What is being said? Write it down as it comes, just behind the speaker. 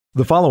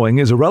The following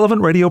is a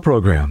relevant radio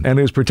program and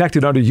is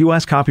protected under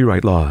U.S.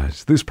 copyright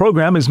laws. This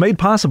program is made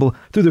possible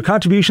through the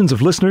contributions of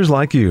listeners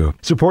like you.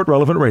 Support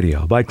Relevant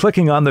Radio by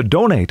clicking on the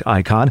donate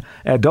icon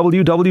at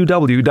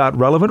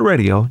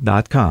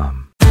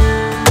www.relevantradio.com.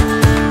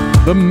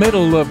 The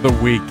middle of the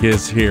week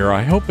is here.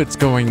 I hope it's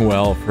going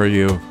well for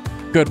you.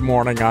 Good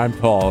morning, I'm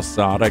Paul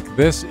Sadek.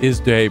 This is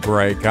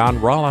Daybreak on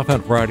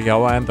Relevant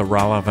Radio and the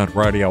Relevant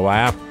Radio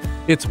app.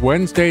 It's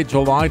Wednesday,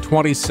 July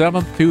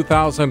 27th,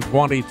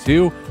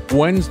 2022.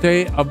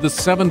 Wednesday of the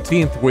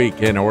 17th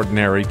week in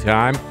Ordinary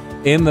Time.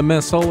 In the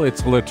Missal,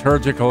 it's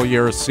Liturgical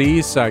Year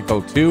C,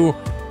 Cycle 2.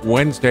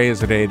 Wednesday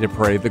is a day to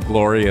pray the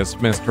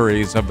glorious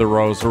mysteries of the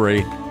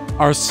Rosary.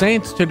 Our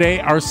saints today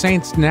are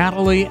Saints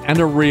Natalie and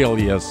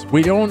Aurelius.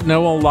 We don't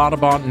know a lot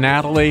about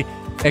Natalie,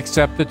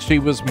 except that she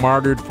was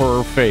martyred for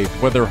her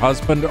faith with her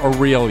husband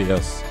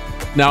Aurelius.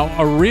 Now,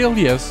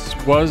 Aurelius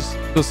was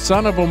the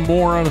son of a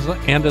Moor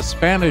and a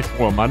Spanish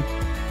woman,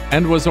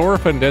 and was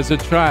orphaned as a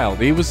child.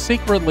 He was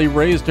secretly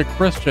raised a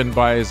Christian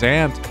by his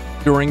aunt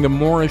during the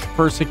Moorish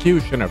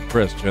persecution of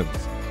Christians.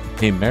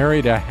 He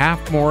married a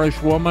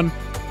half-Moorish woman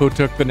who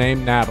took the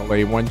name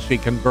Natalie when she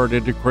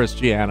converted to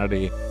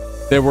Christianity.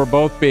 They were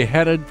both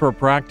beheaded for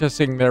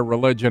practicing their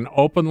religion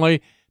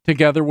openly,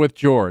 together with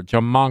George,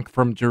 a monk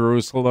from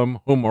Jerusalem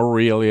whom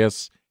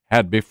Aurelius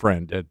had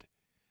befriended.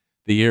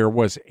 The year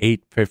was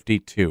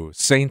 852.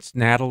 Saints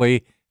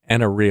Natalie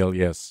and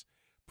Aurelius,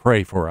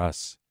 pray for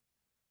us.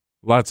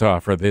 Let's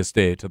offer this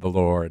day to the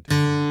Lord.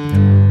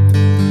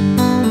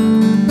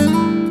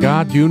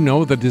 God, you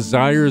know the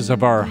desires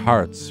of our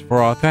hearts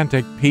for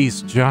authentic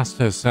peace,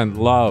 justice, and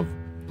love.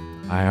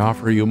 I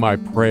offer you my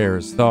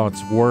prayers,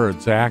 thoughts,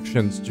 words,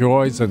 actions,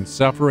 joys, and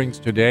sufferings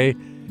today,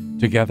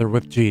 together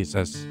with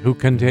Jesus, who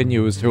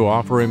continues to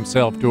offer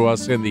himself to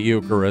us in the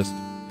Eucharist,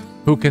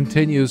 who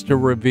continues to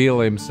reveal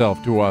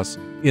himself to us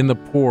in the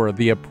poor,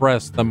 the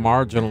oppressed, the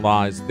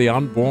marginalized, the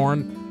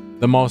unborn,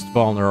 the most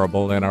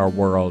vulnerable in our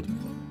world.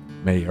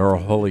 May your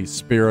Holy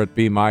Spirit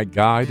be my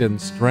guide and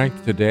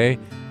strength today,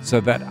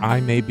 so that I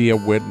may be a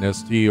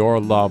witness to your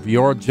love,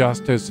 your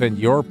justice, and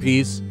your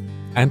peace,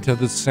 and to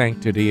the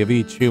sanctity of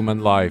each human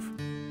life.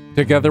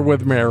 Together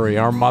with Mary,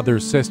 our mother,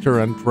 sister,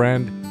 and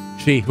friend,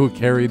 she who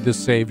carried the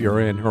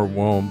Savior in her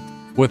womb,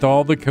 with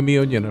all the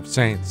communion of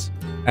saints,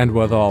 and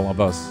with all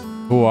of us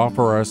who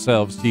offer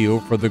ourselves to you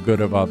for the good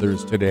of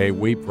others today,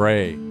 we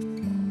pray.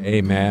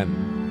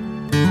 Amen.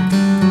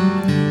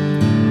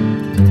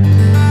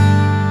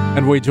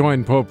 And we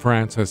join Pope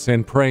Francis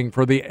in praying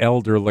for the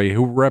elderly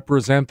who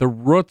represent the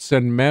roots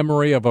and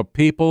memory of a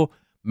people.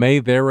 May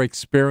their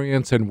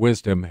experience and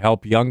wisdom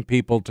help young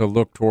people to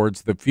look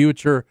towards the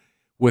future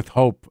with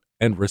hope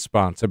and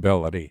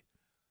responsibility.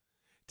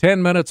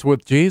 10 Minutes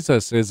with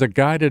Jesus is a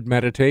guided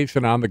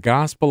meditation on the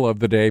gospel of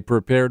the day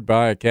prepared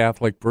by a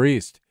Catholic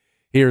priest.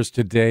 Here's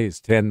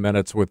today's 10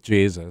 Minutes with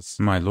Jesus.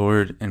 My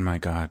Lord and my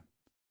God,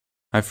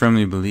 I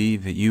firmly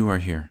believe that you are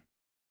here,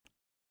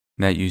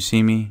 that you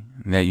see me,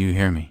 that you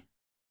hear me.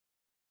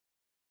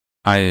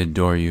 I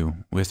adore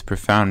you with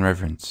profound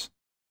reverence.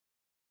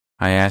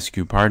 I ask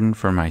you pardon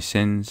for my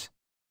sins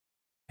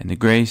and the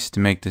grace to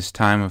make this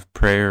time of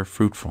prayer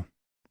fruitful.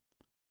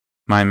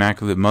 My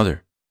Immaculate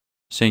Mother,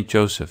 Saint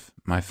Joseph,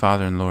 my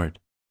Father and Lord,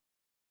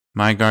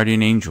 my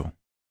guardian angel,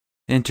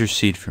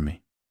 intercede for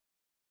me.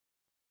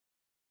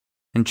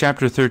 In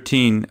chapter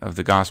 13 of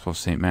the Gospel of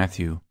St.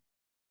 Matthew,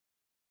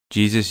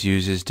 Jesus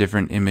uses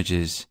different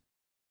images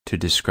to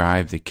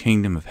describe the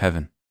kingdom of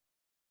heaven.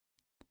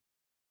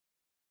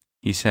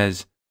 He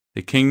says,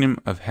 the kingdom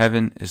of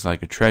heaven is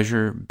like a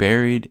treasure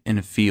buried in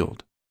a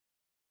field,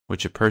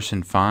 which a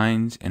person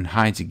finds and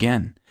hides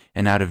again,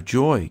 and out of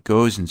joy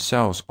goes and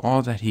sells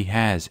all that he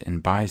has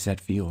and buys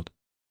that field.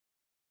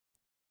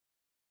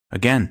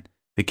 Again,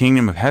 the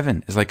kingdom of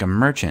heaven is like a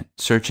merchant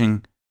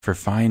searching for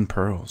fine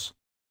pearls.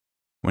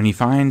 When he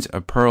finds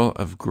a pearl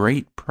of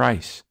great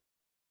price,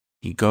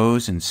 he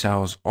goes and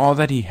sells all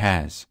that he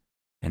has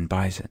and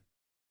buys it.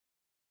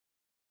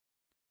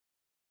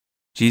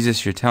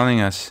 Jesus, you're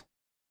telling us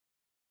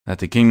that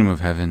the kingdom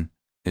of heaven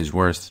is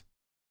worth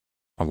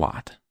a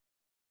lot.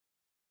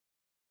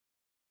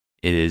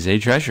 It is a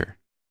treasure.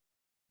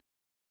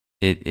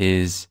 It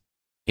is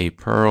a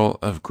pearl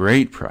of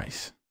great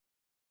price.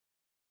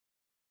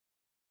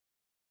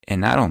 And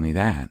not only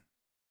that,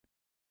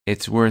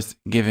 it's worth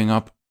giving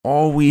up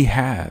all we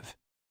have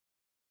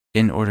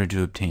in order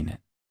to obtain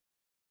it.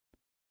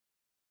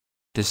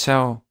 To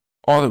sell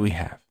all that we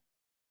have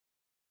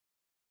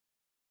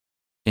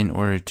in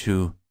order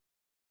to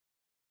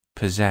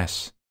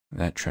possess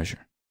that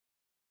treasure.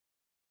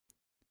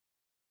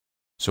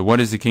 So what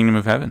is the kingdom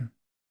of heaven?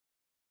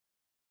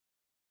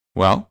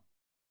 Well,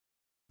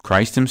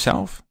 Christ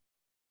himself.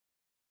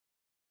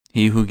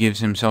 He who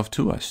gives himself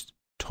to us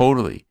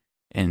totally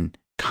and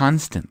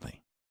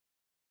constantly.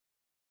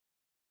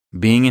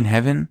 Being in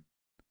heaven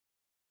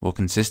will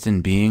consist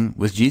in being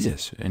with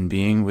Jesus and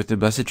being with the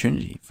Blessed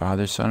Trinity,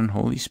 Father, Son, and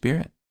Holy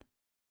Spirit.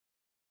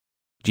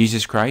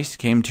 Jesus Christ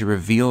came to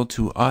reveal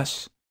to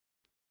us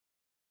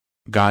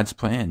God's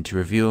plan, to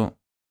reveal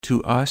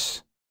to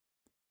us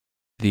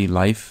the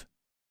life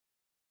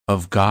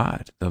of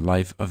God, the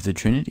life of the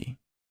Trinity.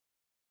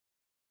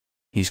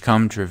 He's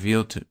come to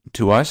reveal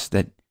to us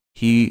that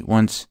he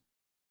wants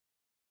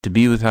to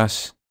be with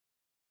us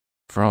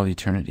for all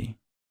eternity.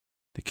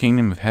 The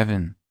kingdom of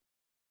heaven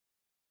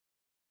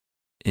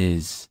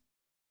is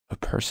a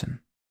person.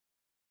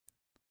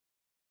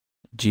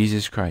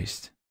 Jesus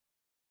Christ,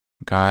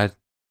 God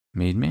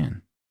made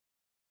man.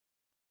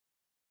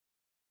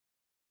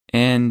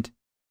 And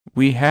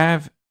we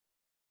have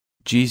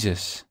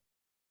Jesus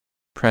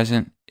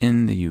present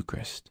in the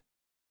Eucharist.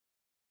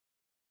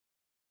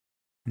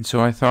 And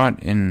so I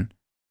thought in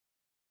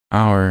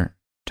our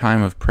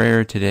time of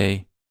prayer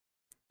today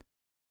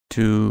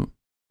to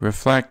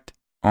reflect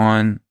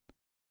on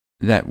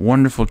that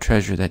wonderful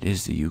treasure that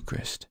is the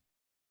Eucharist.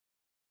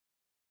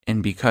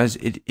 And because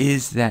it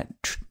is that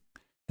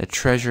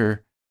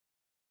treasure,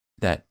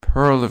 that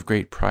pearl of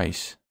great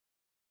price,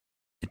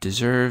 it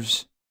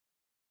deserves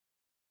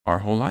our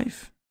whole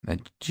life.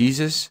 That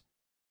Jesus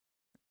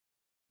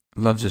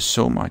loves us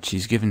so much,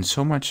 he's given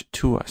so much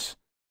to us,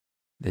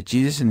 that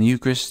Jesus in the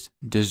Eucharist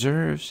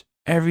deserves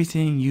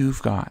everything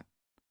you've got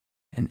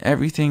and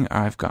everything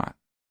I've got.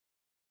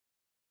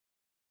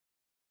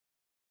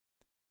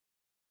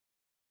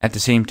 At the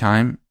same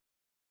time,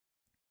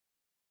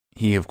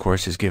 he, of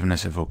course, has given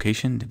us a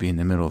vocation to be in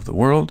the middle of the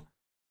world.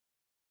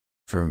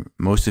 For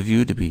most of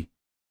you to be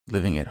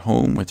living at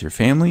home with your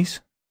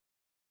families.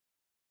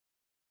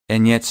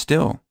 And yet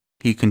still,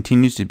 he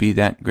continues to be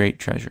that great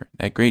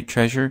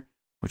treasure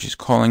which is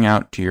calling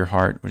out to your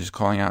heart, which is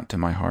calling out to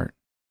my heart.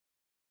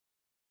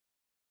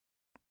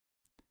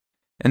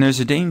 And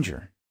there's a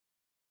danger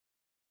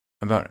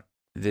about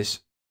this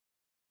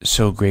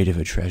so great of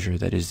a treasure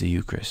that is the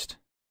Eucharist.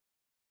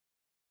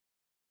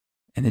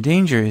 And the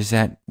danger is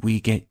that we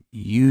get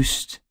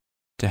used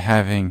to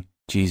having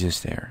Jesus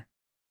there.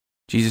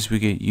 Jesus, we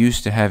get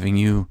used to having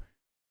you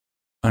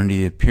under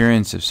the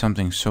appearance of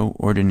something so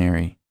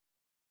ordinary,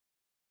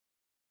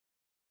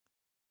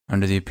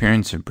 under the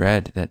appearance of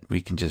bread, that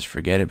we can just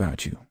forget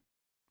about you.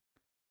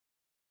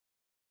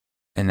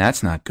 And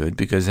that's not good,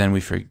 because then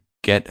we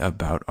forget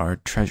about our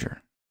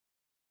treasure,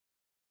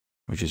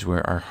 which is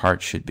where our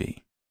heart should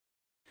be.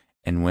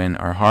 And when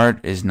our heart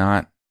is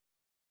not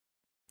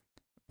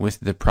with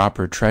the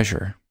proper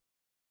treasure,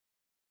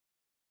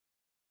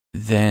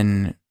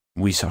 then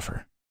we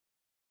suffer.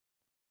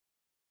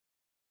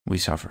 We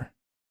suffer.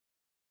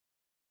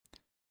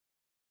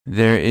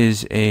 There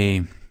is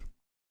a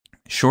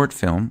short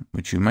film,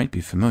 which you might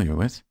be familiar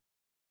with.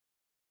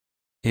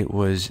 It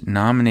was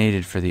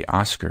nominated for the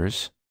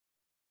Oscars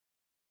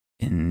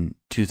in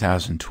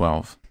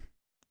 2012.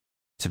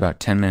 It's about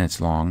 10 minutes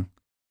long.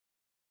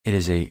 It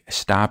is a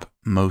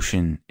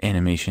stop-motion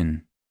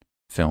animation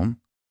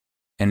film,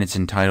 and it's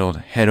entitled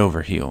Head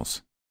Over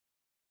Heels.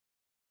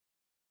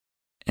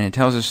 And it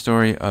tells a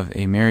story of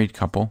a married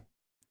couple.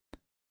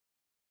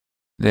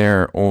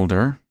 They're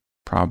older,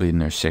 probably in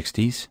their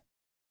 60s,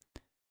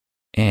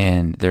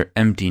 and they're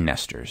empty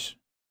nesters.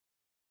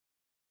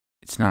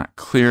 It's not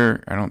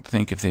clear, I don't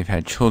think, if they've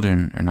had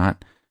children or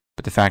not,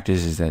 but the fact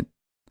is that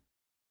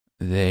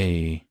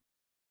they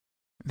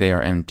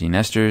are empty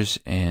nesters,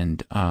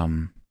 and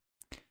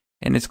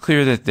it's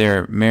clear that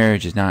their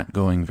marriage is not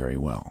going very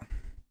well.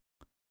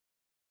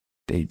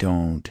 They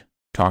don't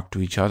talk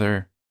to each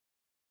other.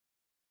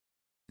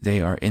 They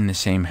are in the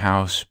same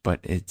house, but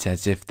it's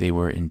as if they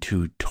were in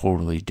two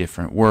totally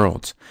different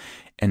worlds.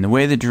 And the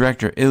way the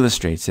director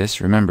illustrates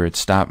this, remember, it's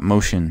stop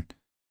motion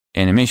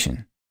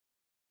animation.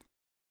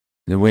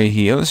 The way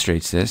he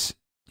illustrates this,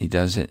 he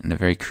does it in a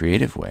very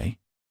creative way,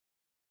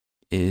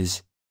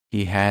 is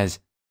he has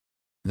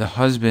the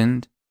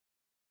husband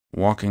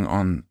walking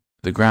on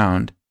the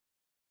ground,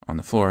 on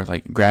the floor,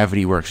 like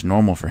gravity works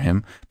normal for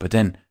him, but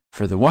then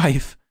for the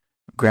wife,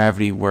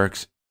 gravity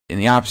works in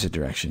the opposite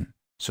direction,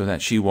 so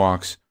that she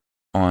walks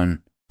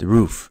on the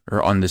roof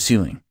or on the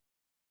ceiling.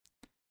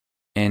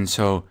 And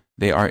so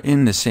they are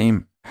in the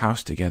same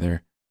house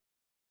together,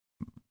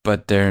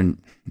 but they're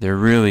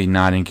really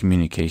not in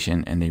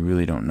communication, and they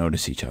really don't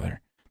notice each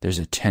other. There's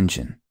a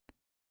tension.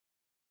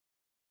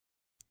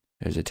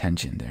 There's a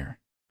tension there.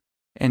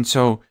 And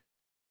so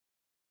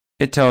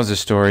it tells a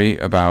story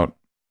about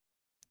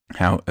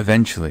how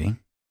eventually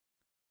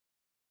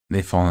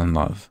they fall in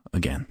love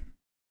again,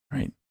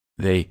 right?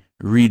 They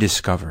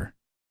rediscover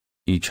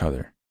each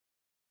other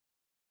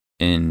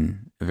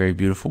in a very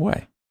beautiful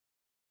way.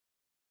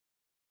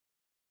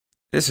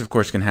 This, of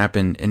course, can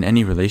happen in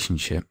any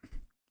relationship.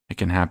 It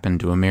can happen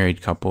to a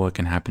married couple. It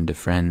can happen to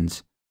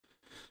friends,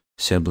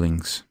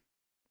 siblings.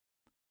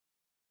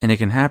 And it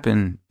can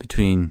happen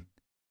between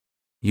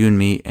you and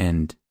me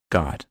and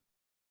God.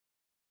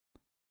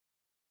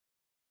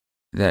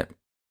 That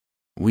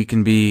we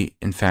can be,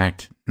 in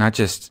fact, not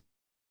just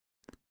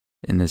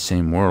in the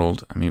same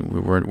world. I mean,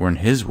 we're in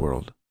His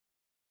world.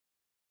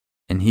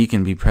 And He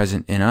can be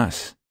present in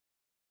us.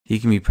 He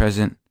can be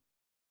present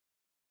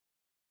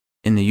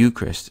in the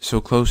Eucharist, so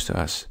close to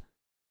us.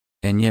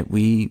 And yet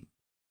we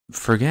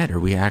forget, or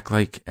we act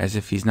like as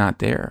if He's not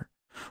there.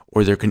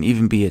 or there can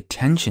even be a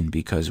tension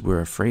because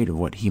we're afraid of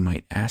what he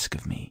might ask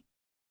of me.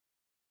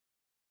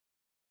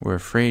 We're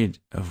afraid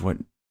of what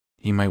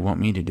he might want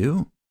me to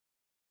do.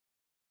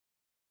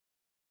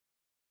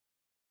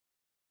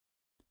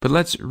 But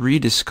let's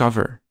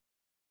rediscover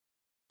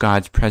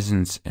God's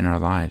presence in our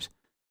lives.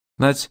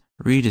 Let's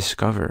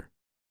rediscover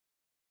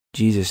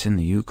Jesus in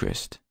the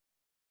Eucharist.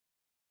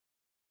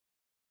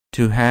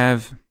 To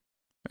have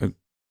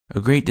a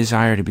great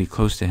desire to be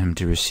close to him,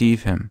 to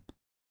receive him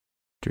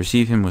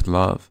with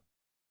love.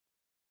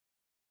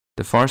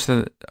 To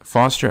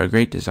foster a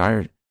great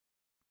desire to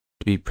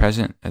be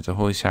present at the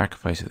holy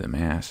sacrifice of the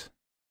Mass.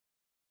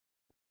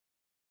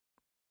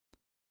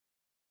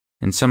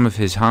 In some of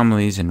his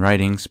homilies and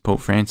writings,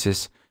 Pope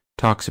Francis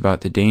talks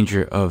about the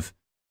danger of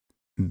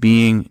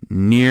being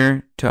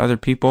near to other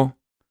people,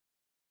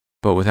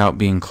 but without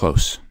being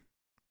close.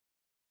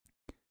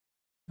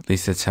 At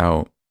least that's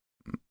how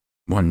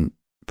one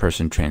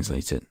person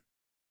translates it.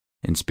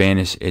 In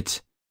Spanish,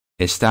 it's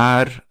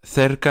estar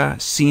cerca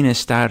sin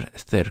estar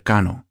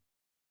cercano.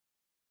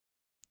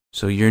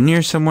 So you're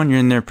near someone, you're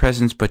in their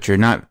presence, but you're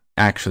not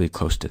actually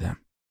close to them.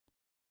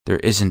 There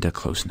isn't a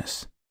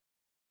closeness.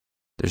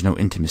 There's no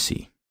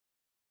intimacy.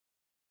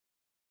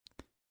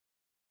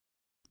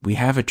 We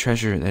have a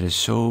treasure that is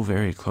so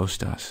very close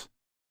to us.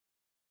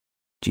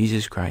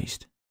 Jesus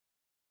Christ.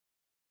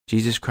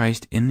 Jesus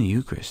Christ in the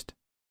Eucharist.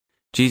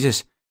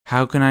 Jesus,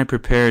 how can I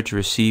prepare to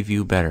receive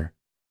you better?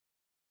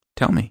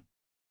 Tell me.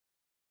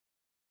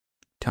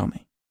 Tell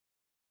me.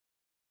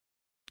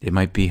 It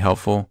might be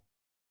helpful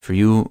for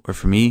you or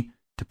for me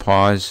to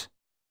pause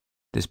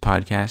this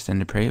podcast and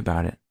to pray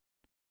about it.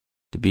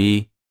 To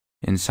be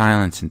in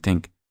silence and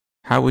think,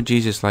 how would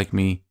Jesus like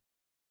me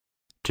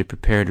to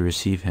prepare to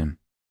receive him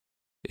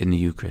in the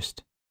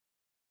Eucharist?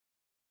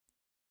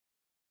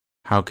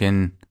 How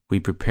can we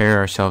prepare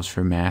ourselves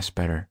for Mass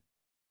better?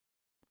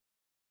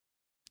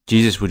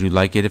 Jesus, would you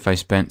like it if I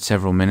spent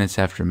several minutes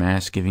after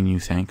Mass giving you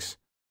thanks?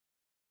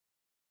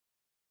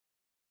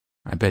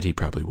 I bet he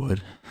probably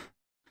would.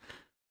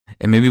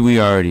 And maybe we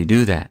already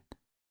do that.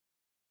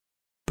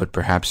 But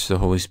perhaps the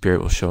Holy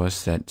Spirit will show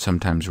us that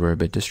sometimes we're a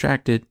bit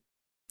distracted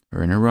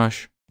or in a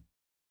rush.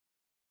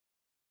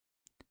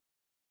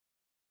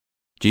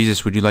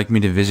 Jesus, would you like me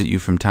to visit you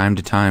from time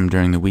to time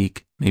during the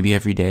week, maybe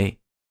every day,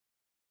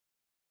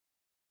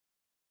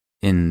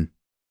 in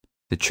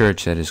the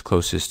church that is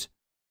closest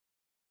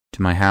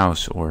to my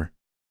house or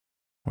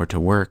to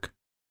work?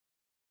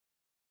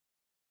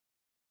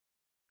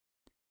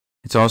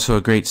 It's also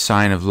a great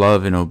sign of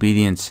love and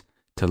obedience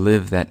to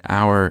live that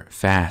hour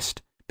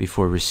fast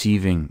before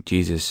receiving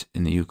Jesus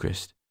in the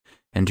Eucharist,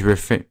 and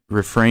to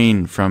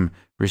refrain from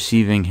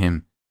receiving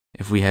him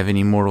if we have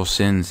any mortal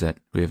sins that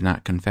we have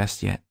not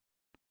confessed yet.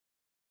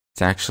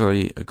 It's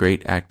actually a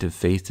great act of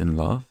faith and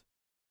love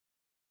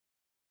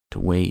to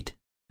wait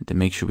and to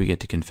make sure we get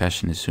to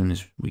confession as soon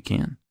as we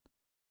can.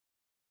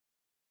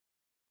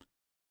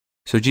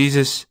 So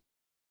Jesus,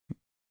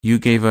 you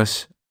gave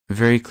us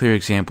very clear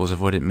examples of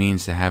what it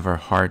means to have our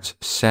hearts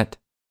set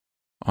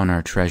on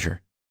our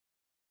treasure.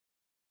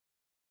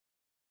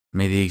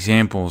 May the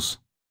examples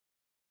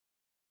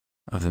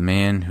of the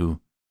man who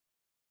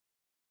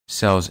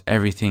sells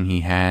everything he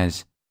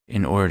has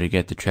in order to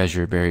get the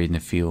treasure buried in the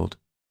field,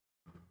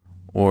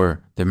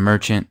 or the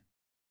merchant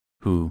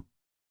who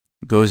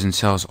goes and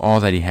sells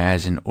all that he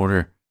has in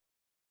order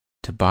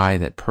to buy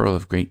that pearl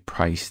of great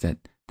price,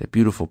 that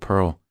beautiful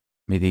pearl.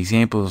 May the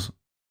examples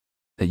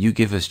that you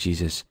give us,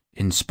 Jesus,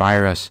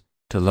 inspire us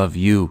to love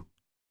you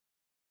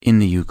in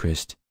the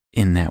Eucharist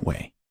in that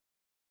way.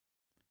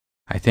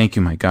 I thank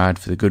you, my God,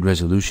 for the good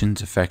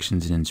resolutions,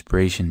 affections, and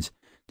inspirations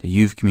that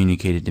you've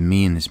communicated to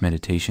me in this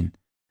meditation.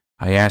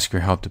 I ask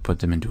your help to put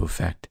them into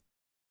effect.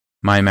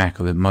 My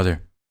Immaculate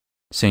Mother,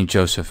 Saint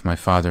Joseph, my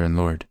Father and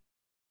Lord,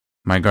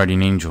 my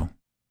guardian angel,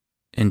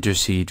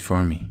 intercede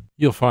for me.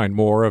 You'll find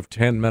more of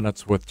 10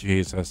 Minutes with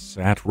Jesus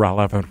at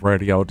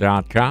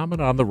relevantradio.com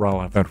and on the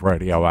Relevant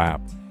Radio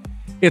app.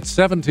 It's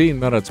 17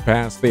 minutes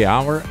past the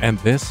hour, and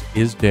this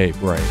is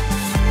Daybreak.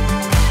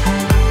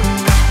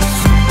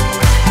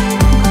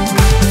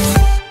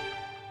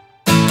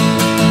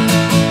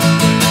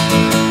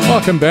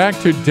 Welcome back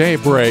to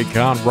Daybreak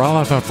on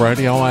Relevant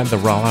Radio and the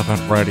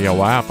Relevant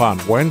Radio app on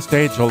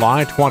Wednesday,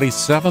 July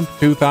 27th,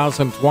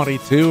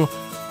 2022.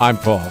 I'm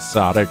Paul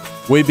Sadek.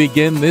 We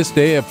begin this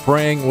day of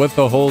praying with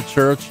the whole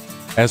church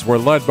as we're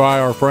led by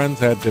our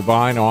friends at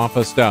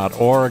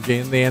divineoffice.org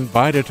in the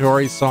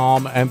invitatory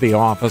psalm and the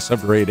office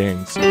of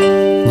readings.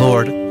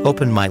 Lord,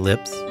 open my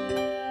lips,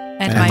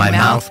 and my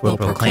mouth will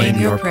proclaim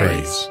your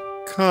praise.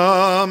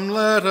 Come,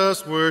 let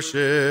us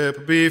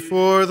worship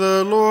before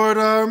the Lord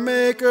our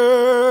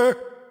Maker.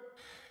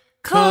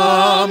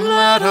 Come,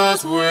 let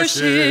us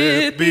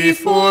worship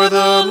before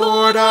the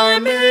Lord our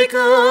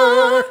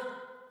Maker.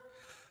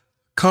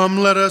 Come,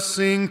 let us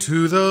sing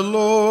to the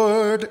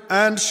Lord,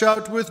 and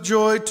shout with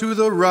joy to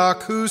the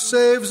Rock who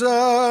saves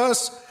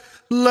us.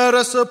 Let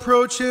us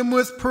approach him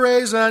with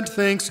praise and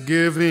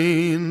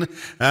thanksgiving,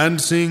 and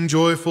sing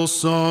joyful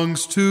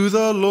songs to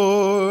the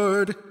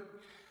Lord.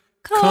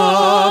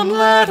 Come,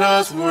 let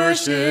us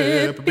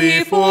worship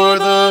before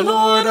the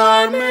Lord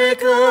our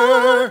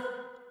Maker.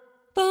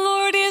 The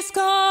Lord is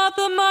God,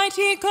 the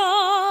mighty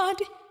God,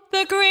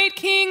 the great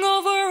King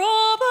over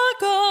all the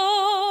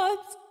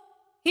gods.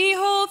 He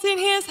holds in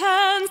his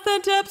hands the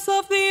depths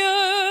of the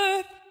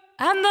earth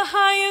and the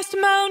highest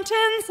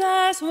mountains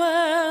as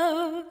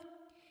well.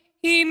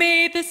 He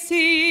made the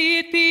sea,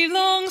 it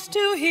belongs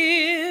to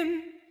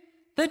him.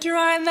 The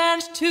dry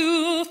land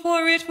too,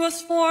 for it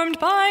was formed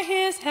by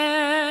his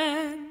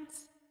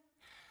hands.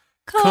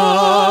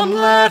 Come,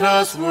 let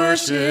us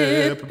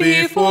worship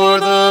before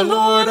the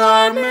Lord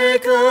our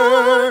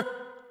Maker.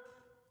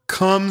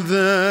 Come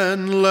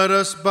then, let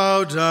us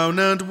bow down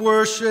and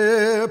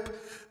worship,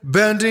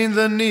 bending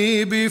the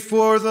knee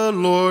before the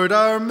Lord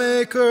our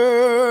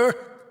Maker.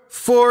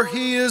 For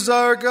he is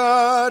our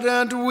God,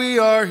 and we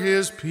are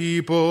his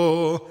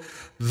people,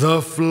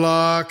 the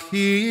flock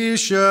he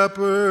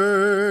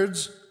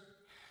shepherds.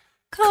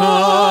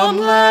 Come,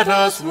 let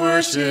us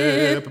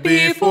worship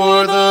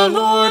before the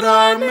Lord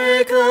our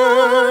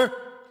Maker.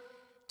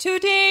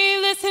 Today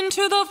listen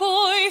to the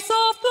voice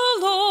of the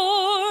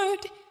Lord.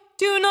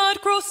 Do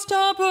not grow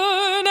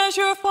stubborn as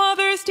your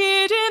fathers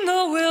did in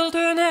the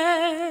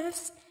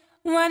wilderness,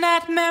 when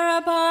at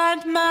Meribah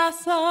and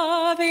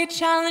Massah they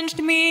challenged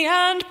me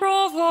and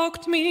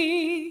provoked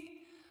me,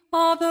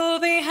 although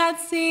they had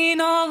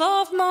seen all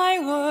of my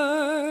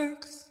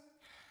works.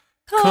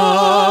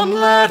 Come,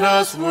 let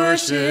us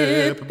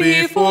worship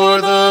before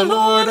the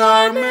Lord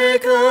our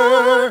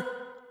Maker.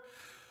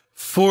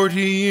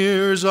 40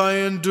 years I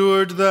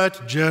endured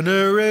that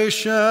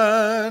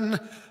generation.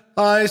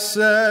 I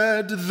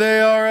said,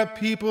 they are a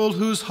people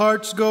whose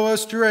hearts go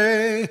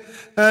astray,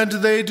 and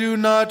they do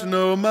not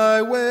know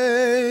my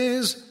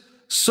ways.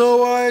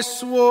 So I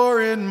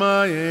swore in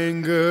my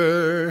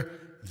anger,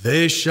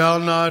 they shall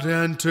not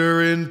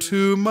enter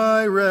into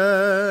my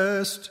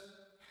rest.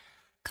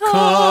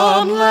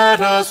 Come,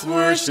 let us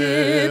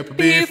worship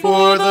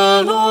before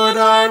the Lord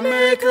our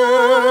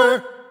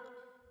Maker.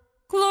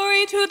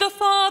 Glory to the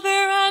Father,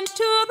 and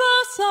to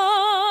the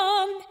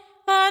Son,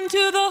 and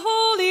to the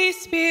Holy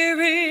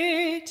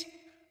Spirit,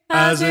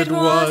 as it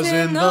was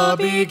in the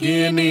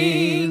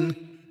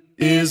beginning,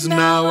 is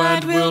now,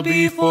 and will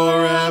be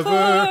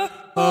forever.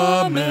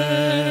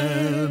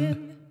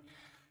 Amen.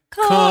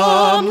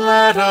 Come,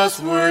 let us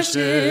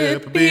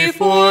worship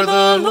before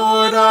the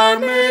Lord our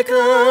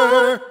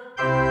Maker.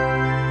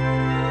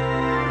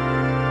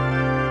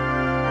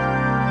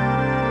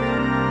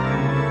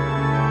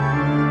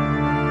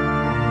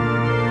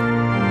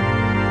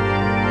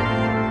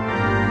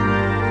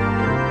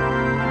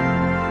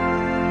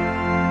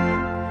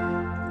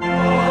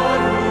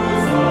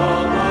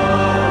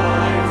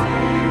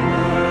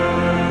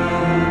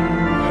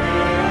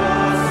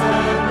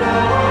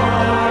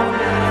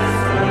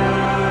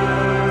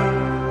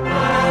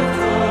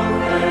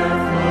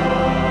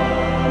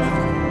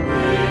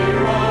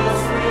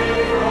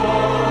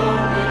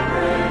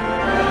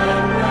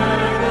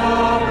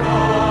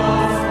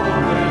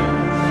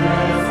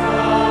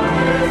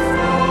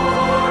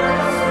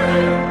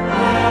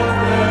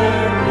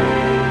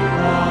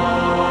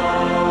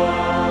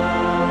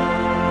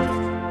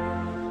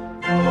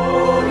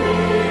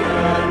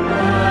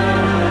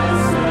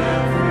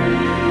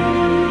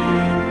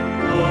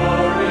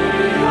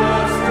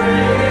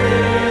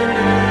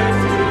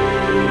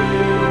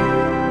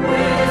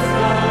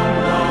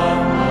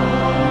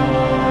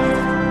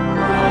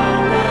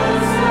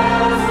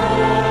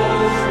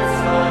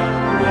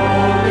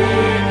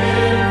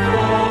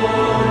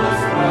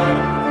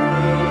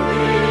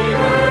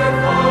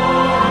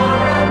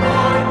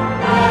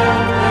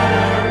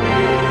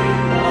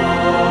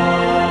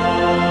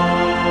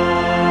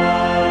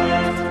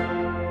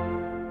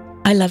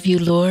 I love you,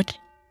 Lord.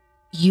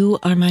 You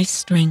are my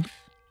strength.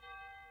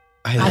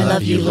 I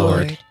love you,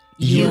 Lord.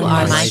 You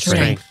are my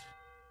strength.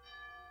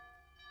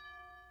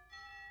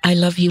 I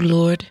love you,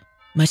 Lord,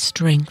 my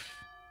strength,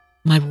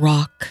 my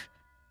rock,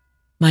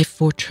 my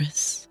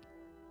fortress,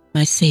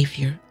 my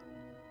Savior.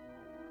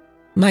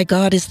 My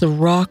God is the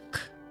rock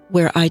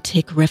where I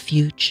take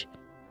refuge,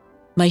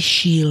 my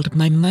shield,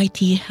 my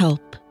mighty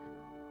help,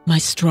 my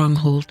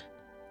stronghold.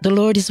 The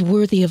Lord is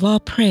worthy of all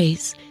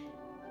praise.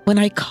 When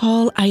I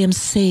call, I am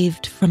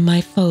saved from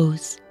my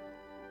foes.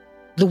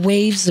 The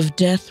waves of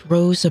death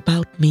rose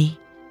about me.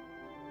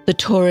 The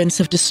torrents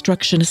of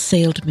destruction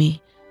assailed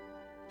me.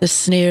 The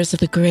snares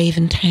of the grave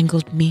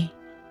entangled me.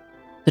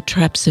 The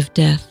traps of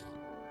death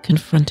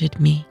confronted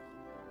me.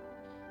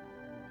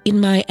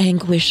 In my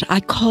anguish,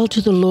 I called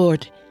to the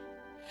Lord.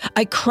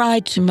 I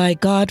cried to my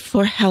God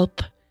for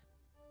help.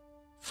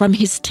 From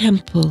his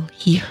temple,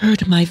 he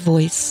heard my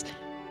voice.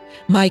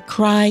 My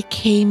cry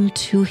came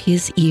to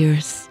his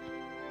ears.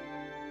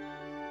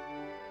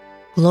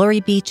 Glory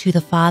be to the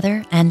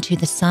Father, and to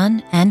the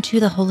Son, and to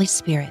the Holy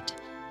Spirit.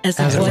 As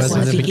it was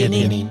in the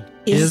beginning,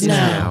 is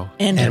now,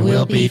 and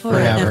will be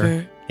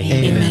forever.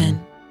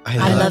 Amen.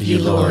 I love you,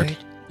 Lord.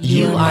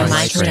 You are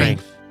my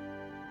strength.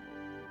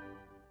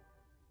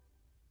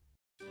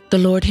 The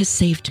Lord has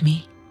saved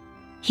me.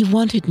 He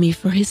wanted me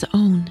for his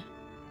own.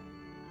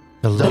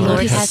 The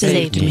Lord has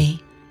saved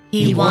me.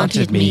 He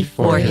wanted me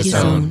for his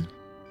own.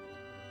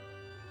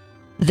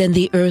 Then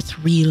the earth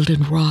reeled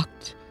and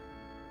rocked.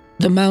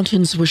 The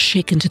mountains were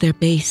shaken to their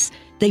base.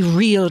 They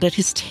reeled at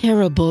his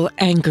terrible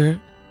anger.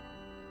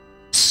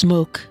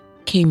 Smoke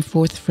came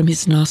forth from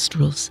his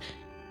nostrils,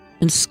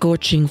 and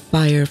scorching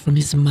fire from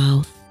his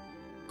mouth.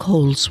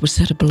 Coals were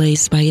set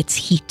ablaze by its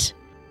heat.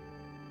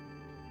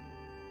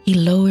 He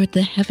lowered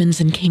the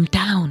heavens and came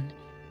down,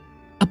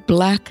 a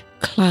black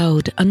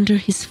cloud under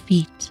his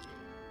feet.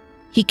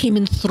 He came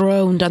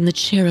enthroned on the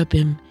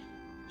cherubim.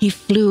 He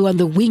flew on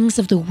the wings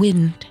of the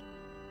wind.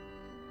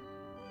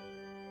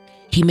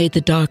 He made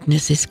the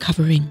darkness his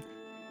covering,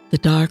 the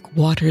dark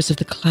waters of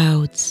the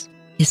clouds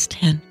his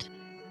tent.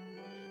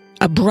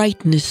 A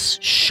brightness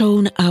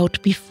shone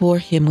out before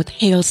him with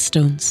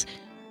hailstones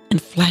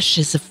and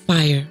flashes of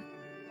fire.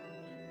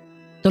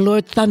 The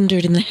Lord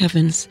thundered in the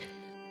heavens.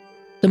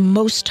 The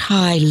Most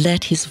High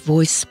let his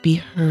voice be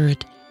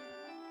heard.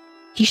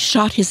 He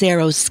shot his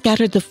arrows,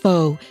 scattered the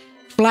foe,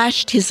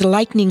 flashed his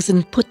lightnings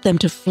and put them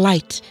to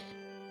flight.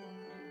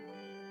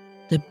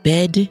 The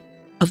bed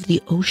of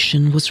the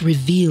ocean was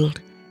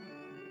revealed.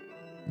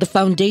 The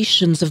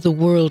foundations of the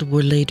world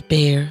were laid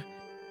bare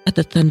at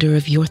the thunder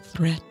of your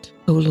threat,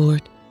 O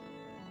Lord,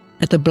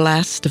 at the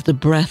blast of the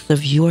breath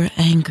of your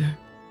anger.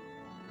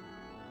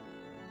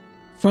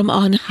 From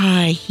on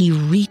high he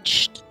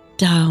reached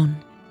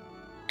down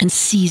and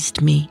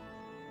seized me.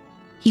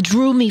 He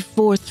drew me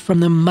forth from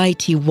the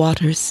mighty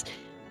waters.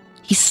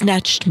 He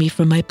snatched me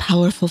from my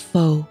powerful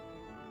foe,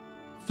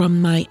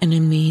 from my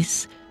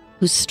enemies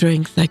whose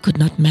strength I could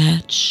not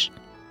match.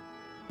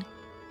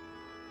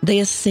 They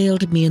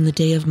assailed me in the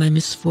day of my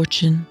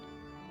misfortune,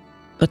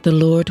 but the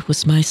Lord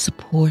was my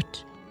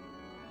support.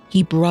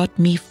 He brought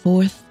me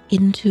forth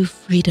into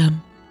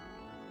freedom.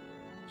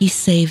 He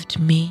saved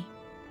me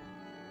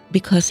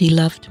because he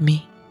loved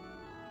me.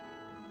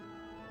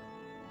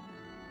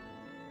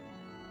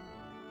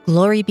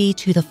 Glory be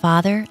to the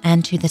Father,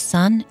 and to the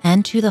Son,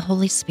 and to the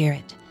Holy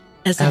Spirit.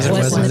 As it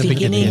was in the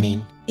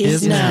beginning,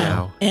 is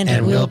now,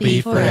 and will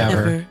be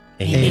forever.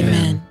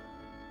 Amen.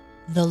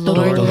 The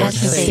Lord has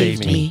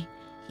saved me.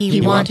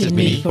 He wanted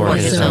me for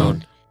his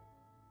own.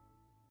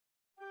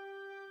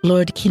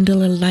 Lord,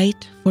 kindle a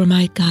light for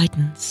my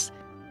guidance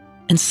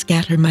and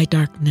scatter my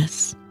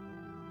darkness.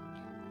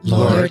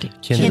 Lord,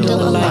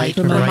 kindle a light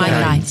for my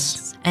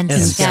guidance and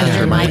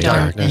scatter my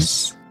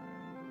darkness.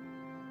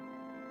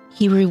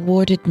 He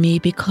rewarded me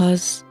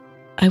because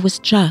I was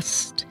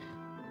just,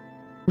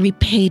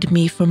 repaid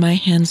me for my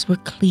hands were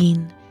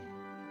clean,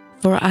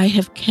 for I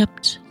have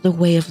kept the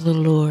way of the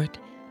Lord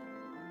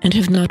and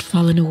have not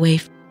fallen away,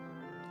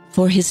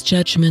 for his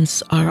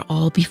judgments are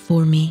all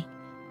before me.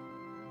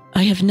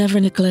 I have never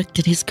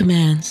neglected his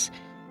commands.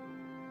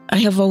 I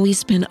have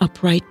always been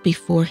upright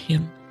before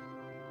him.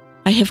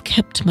 I have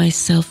kept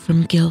myself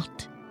from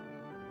guilt.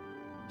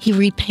 He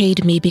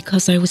repaid me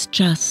because I was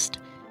just,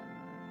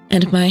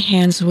 and my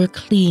hands were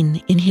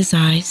clean in his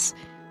eyes.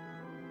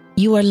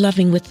 You are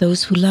loving with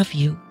those who love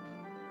you.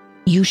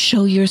 You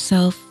show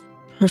yourself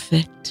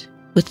perfect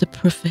with the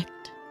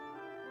perfect.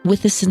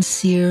 With the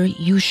sincere,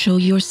 you show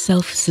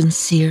yourself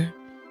sincere,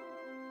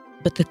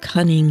 but the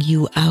cunning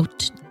you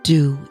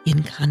outdo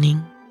in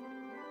cunning.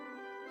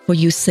 For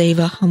you save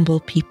a humble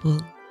people,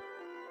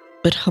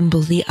 but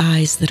humble the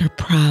eyes that are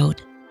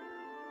proud.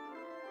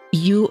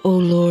 You, O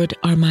Lord,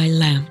 are my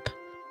lamp,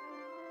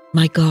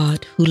 my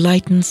God, who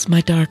lightens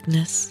my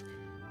darkness.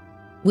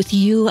 With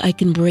you I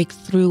can break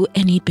through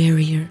any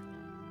barrier.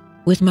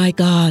 With my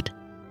God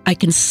I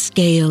can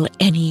scale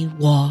any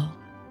wall.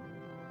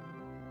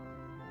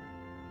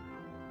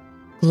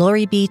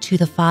 Glory be to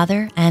the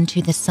Father, and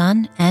to the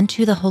Son, and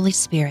to the Holy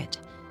Spirit.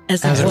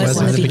 As it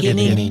was in the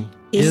beginning,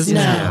 is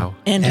now,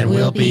 and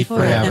will be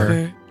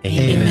forever.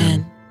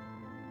 Amen.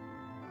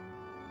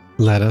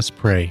 Let us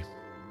pray.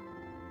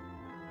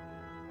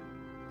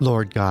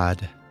 Lord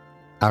God,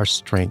 our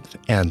strength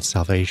and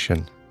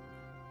salvation,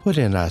 put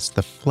in us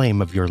the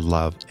flame of your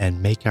love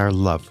and make our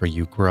love for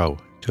you grow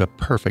to a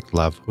perfect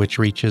love which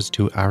reaches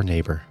to our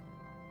neighbor.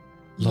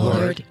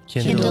 Lord,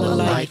 kindle a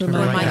light for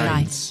my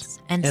guidance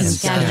and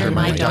scatter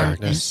my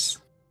darkness.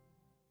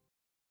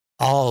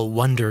 All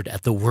wondered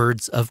at the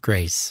words of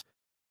grace,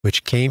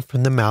 which came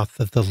from the mouth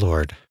of the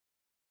Lord.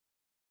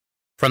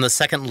 From the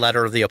second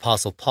letter of the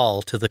Apostle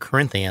Paul to the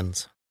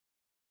Corinthians.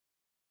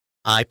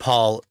 I,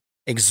 Paul,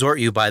 exhort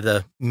you by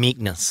the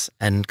meekness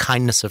and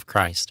kindness of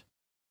Christ.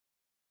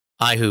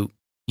 I who,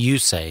 you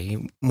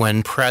say,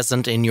 when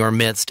present in your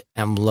midst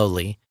am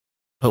lowly,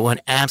 but when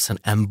absent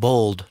am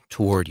bold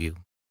toward you.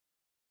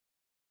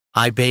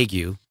 I beg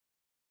you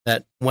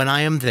that when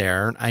I am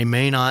there, I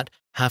may not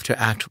have to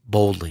act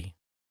boldly.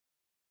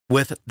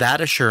 With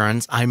that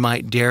assurance, I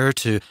might dare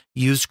to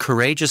use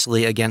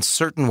courageously against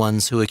certain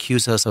ones who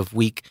accuse us of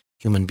weak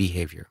human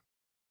behavior.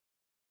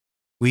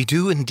 We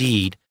do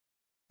indeed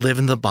live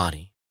in the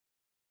body,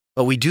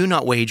 but we do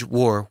not wage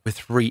war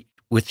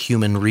with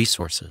human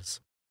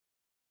resources.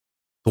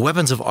 The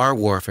weapons of our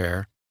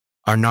warfare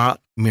are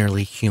not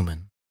merely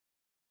human.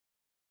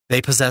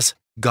 They possess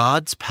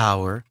God's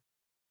power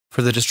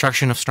for the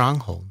destruction of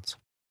strongholds.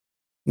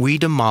 We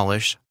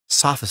demolish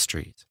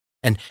sophistries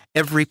and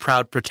every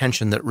proud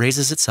pretension that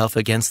raises itself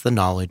against the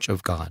knowledge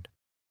of God.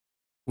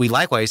 We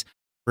likewise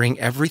bring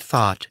every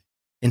thought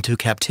into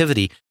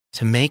captivity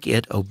to make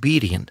it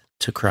obedient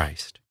to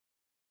Christ.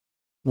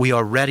 We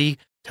are ready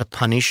to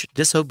punish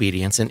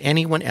disobedience in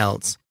anyone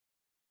else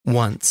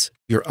once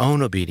your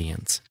own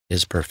obedience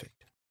is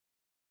perfect.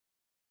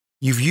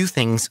 You view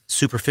things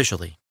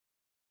superficially.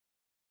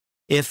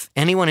 If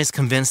anyone is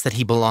convinced that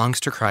he belongs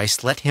to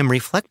Christ, let him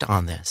reflect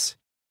on this.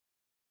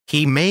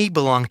 He may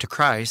belong to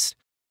Christ,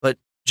 but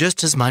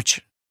just as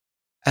much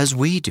as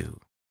we do.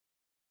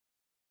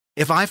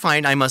 If I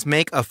find I must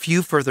make a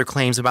few further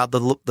claims about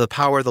the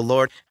power the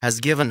Lord has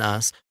given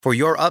us for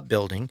your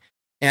upbuilding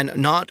and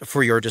not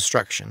for your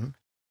destruction,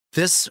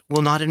 this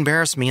will not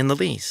embarrass me in the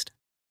least.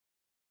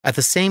 At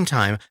the same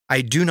time,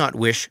 I do not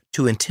wish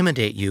to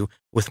intimidate you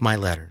with my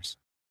letters.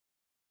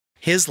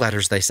 His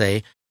letters, they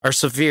say, are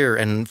severe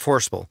and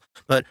forceful,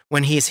 but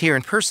when he is here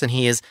in person,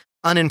 he is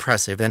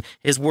unimpressive and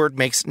his word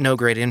makes no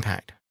great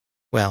impact.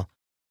 Well,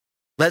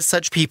 let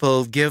such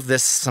people give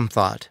this some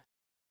thought,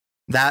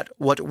 that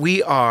what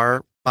we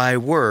are by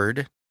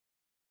word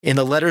in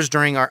the letters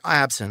during our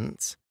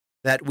absence,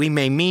 that we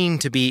may mean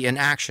to be in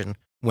action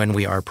when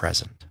we are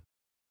present.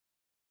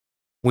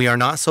 We are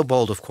not so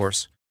bold, of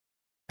course,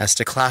 as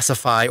to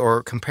classify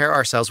or compare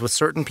ourselves with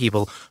certain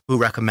people who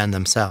recommend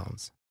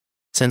themselves.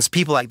 Since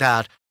people like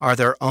that are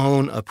their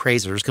own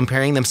appraisers,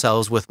 comparing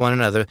themselves with one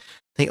another,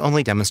 they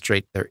only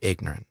demonstrate their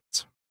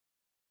ignorance.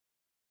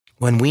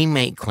 When we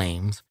make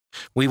claims,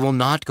 we will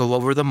not go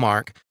over the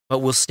mark, but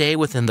will stay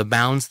within the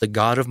bounds the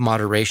God of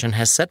moderation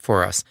has set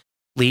for us,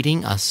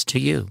 leading us to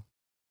you.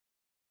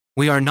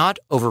 We are not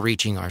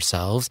overreaching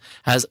ourselves,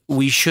 as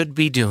we should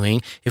be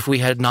doing if we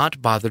had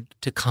not bothered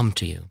to come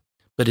to you.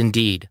 But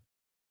indeed,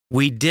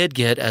 we did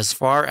get as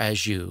far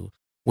as you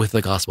with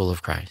the gospel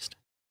of Christ.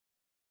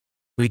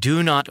 We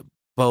do not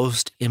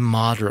boast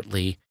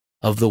immoderately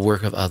of the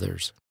work of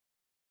others.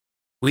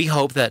 We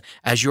hope that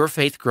as your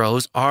faith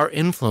grows, our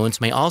influence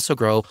may also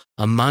grow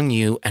among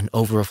you and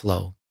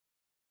overflow.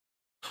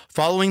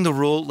 Following the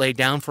rule laid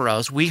down for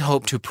us, we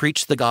hope to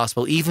preach the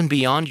gospel even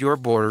beyond your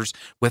borders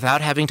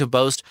without having to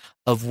boast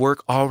of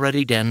work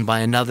already done by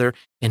another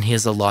in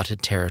his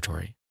allotted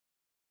territory.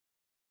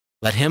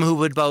 Let him who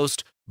would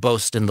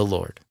boast in the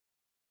Lord.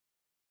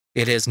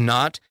 It is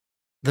not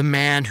the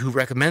man who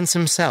recommends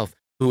himself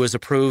who is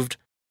approved,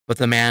 but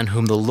the man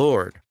whom the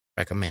Lord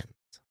recommends.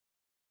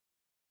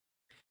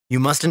 You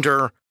must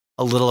endure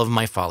a little of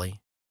my folly.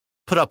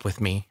 Put up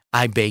with me,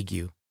 I beg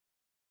you.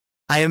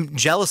 I am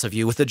jealous of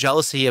you with the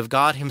jealousy of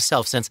God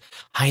himself, since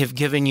I have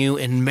given you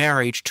in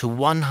marriage to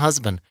one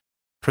husband,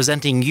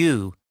 presenting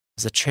you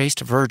as a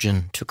chaste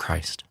virgin to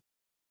Christ.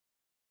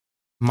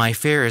 My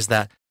fear is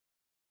that,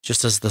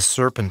 just as the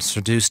serpent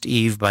seduced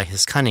Eve by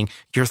his cunning,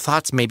 your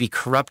thoughts may be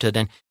corrupted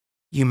and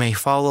you may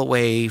fall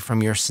away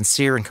from your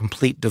sincere and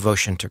complete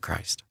devotion to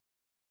Christ.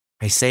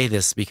 I say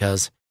this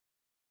because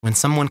when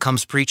someone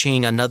comes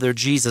preaching another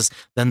Jesus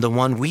than the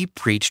one we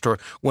preached, or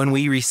when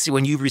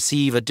you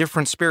receive a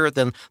different spirit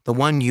than the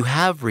one you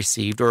have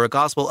received, or a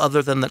gospel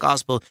other than the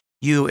gospel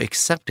you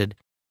accepted,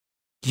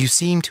 you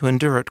seem to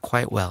endure it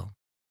quite well.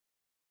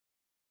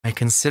 I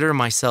consider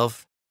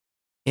myself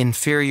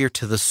inferior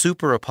to the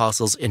super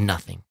apostles in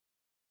nothing.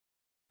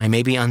 I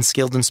may be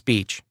unskilled in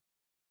speech,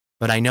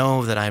 but I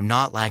know that I am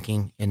not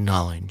lacking in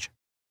knowledge.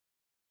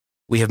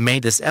 We have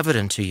made this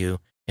evident to you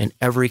in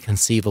every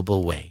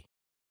conceivable way.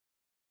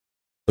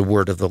 The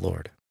word of the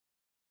Lord.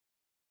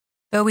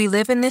 Though we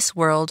live in this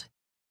world,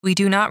 we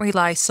do not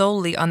rely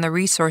solely on the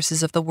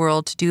resources of the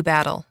world to do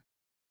battle.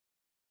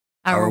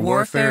 Our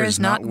warfare is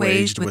not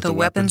waged with the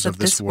weapons of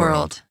this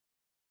world.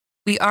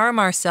 We arm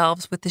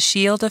ourselves with the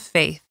shield of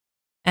faith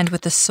and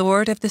with the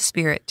sword of the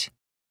Spirit,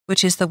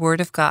 which is the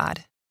word of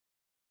God.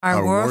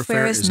 Our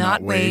warfare is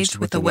not waged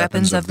with the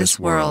weapons of this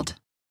world.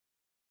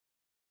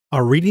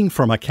 A reading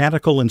from a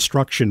catechetical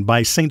instruction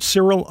by St.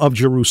 Cyril of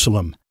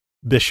Jerusalem,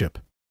 Bishop.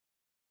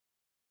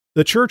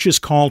 The Church is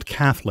called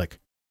Catholic,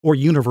 or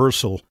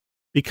universal,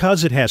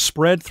 because it has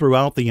spread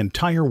throughout the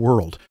entire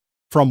world,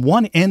 from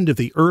one end of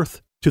the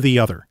earth to the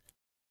other.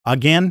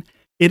 Again,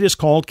 it is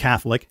called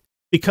Catholic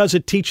because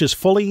it teaches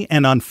fully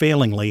and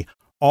unfailingly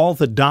all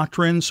the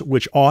doctrines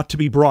which ought to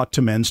be brought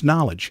to men's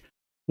knowledge,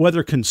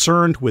 whether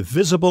concerned with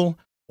visible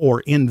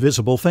or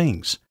invisible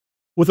things,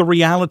 with the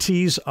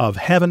realities of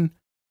heaven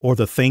or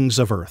the things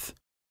of earth.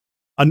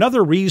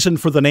 Another reason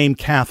for the name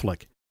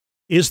Catholic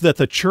is that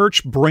the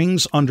Church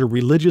brings under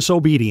religious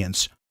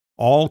obedience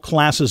all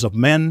classes of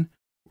men,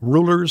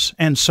 rulers,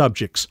 and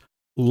subjects,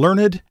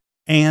 learned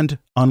and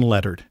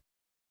unlettered.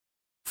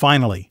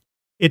 Finally,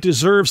 it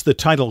deserves the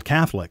title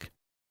Catholic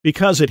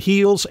because it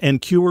heals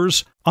and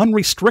cures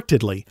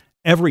unrestrictedly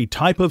every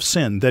type of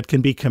sin that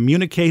can be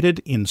communicated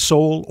in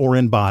soul or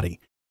in body,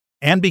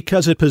 and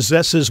because it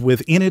possesses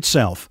within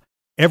itself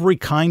every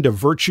kind of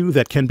virtue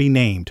that can be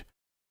named,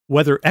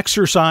 whether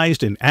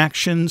exercised in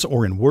actions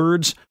or in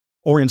words,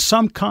 or in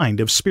some kind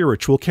of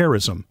spiritual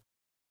charism.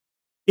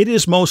 It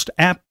is most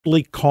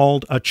aptly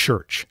called a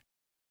church,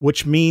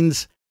 which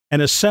means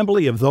an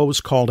assembly of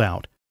those called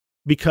out,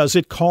 because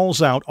it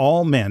calls out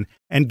all men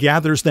and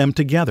gathers them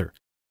together,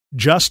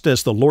 just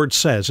as the Lord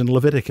says in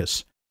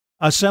Leviticus,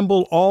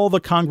 "Assemble all the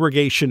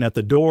congregation at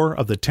the door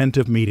of the tent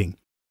of meeting."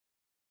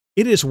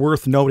 It is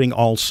worth noting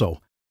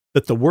also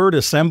that the word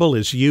assemble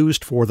is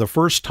used for the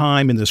first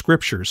time in the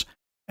Scriptures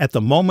at the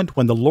moment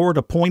when the Lord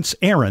appoints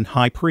Aaron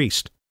high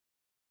priest.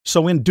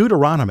 So in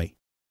Deuteronomy,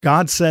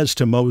 God says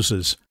to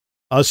Moses,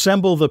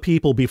 "Assemble the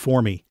people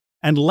before me,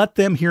 and let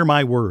them hear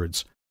my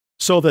words,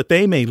 so that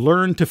they may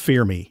learn to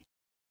fear me."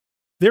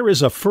 There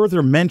is a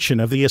further mention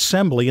of the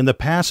assembly in the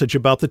passage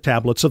about the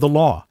tablets of the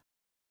law.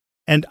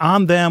 "And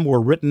on them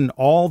were written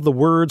all the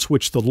words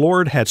which the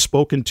Lord had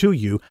spoken to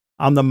you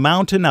on the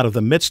mountain out of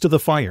the midst of the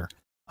fire,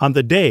 on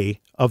the day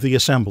of the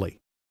assembly."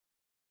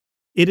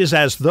 It is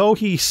as though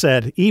he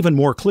said even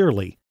more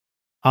clearly,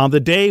 "On the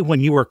day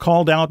when you are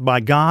called out by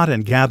God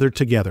and gathered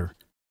together."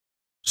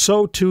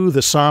 So too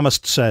the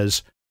psalmist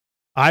says,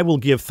 "I will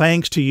give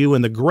thanks to you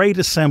in the great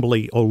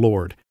assembly, O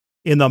Lord.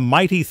 In the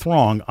mighty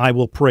throng I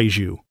will praise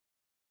you."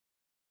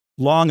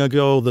 Long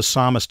ago the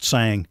psalmist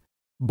sang,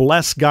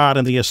 "Bless God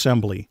in the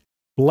assembly.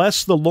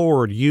 Bless the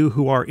Lord, you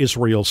who are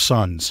Israel's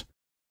sons."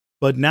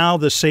 But now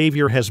the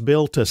Savior has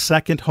built a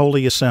second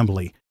holy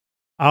assembly,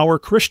 our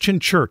Christian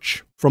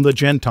church from the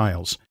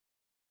Gentiles.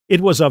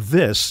 It was of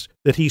this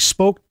that he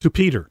spoke to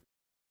Peter,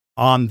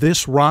 "On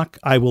this rock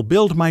I will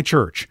build my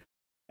church,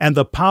 and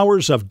the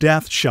powers of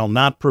death shall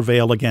not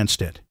prevail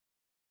against it."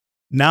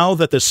 Now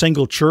that the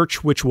single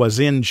church which was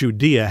in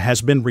Judea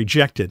has been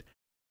rejected,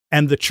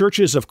 and the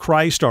churches of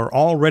Christ are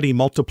already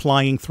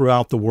multiplying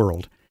throughout the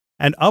world,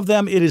 and of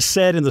them it is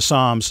said in the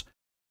Psalms,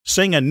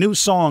 "Sing a new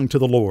song to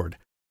the Lord.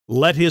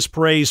 Let his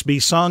praise be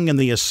sung in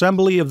the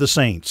assembly of the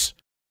saints."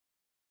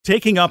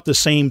 Taking up the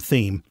same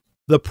theme,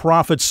 the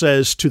prophet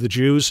says to the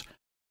Jews,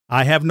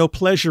 "I have no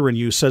pleasure in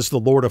you, says the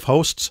Lord of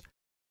hosts."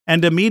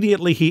 And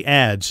immediately he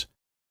adds,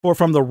 "For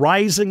from the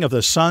rising of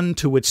the sun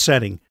to its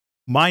setting,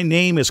 my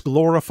name is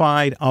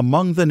glorified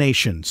among the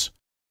nations."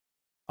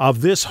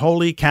 Of this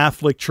holy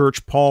Catholic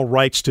Church Paul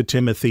writes to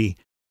Timothy,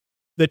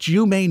 "That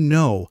you may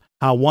know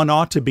how one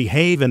ought to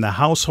behave in the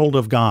household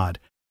of God,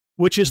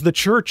 which is the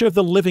church of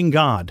the living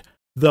God,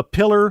 the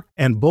pillar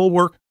and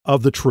bulwark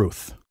of the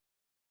truth."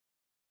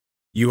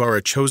 You are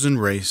a chosen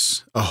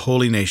race, a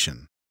holy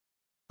nation,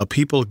 a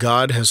people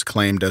God has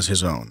claimed as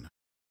his own.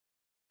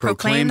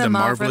 Proclaim the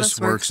marvelous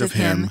works of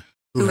him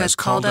who has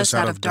called us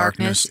out of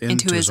darkness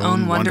into his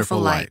own wonderful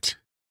light.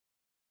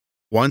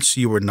 Once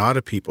you were not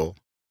a people,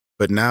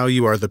 but now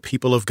you are the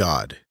people of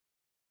God.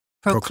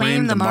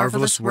 Proclaim the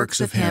marvelous works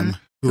of him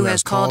who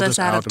has called us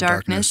out of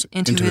darkness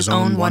into his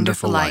own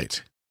wonderful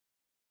light.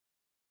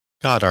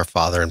 God, our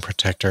Father and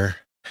Protector,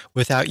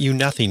 without you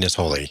nothing is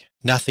holy,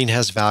 nothing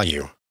has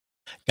value.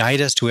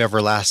 Guide us to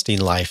everlasting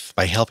life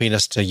by helping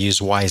us to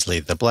use wisely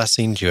the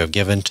blessings you have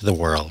given to the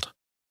world.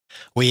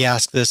 We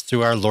ask this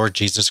through our Lord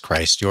Jesus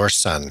Christ, your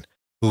Son,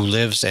 who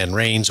lives and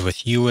reigns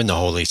with you in the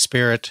Holy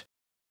Spirit,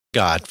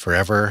 God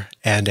forever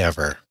and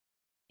ever.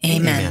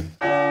 Amen.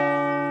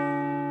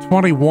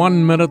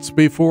 21 minutes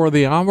before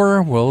the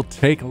hour, we'll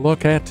take a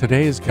look at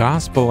today's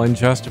gospel in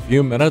just a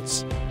few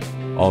minutes.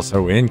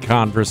 Also in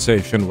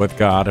conversation with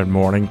God and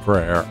morning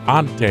prayer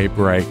on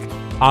Daybreak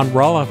on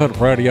Relevant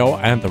Radio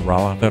and the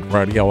Relevant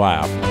Radio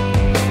app.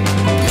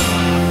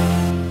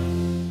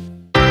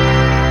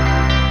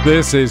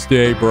 This is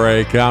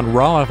Daybreak on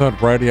Relevant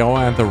Radio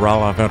and the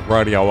Relevant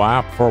Radio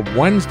app for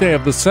Wednesday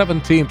of the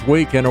 17th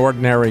week in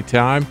Ordinary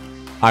Time.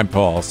 I'm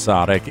Paul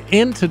Sadek.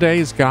 In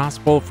today's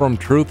Gospel from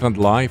Truth and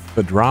Life,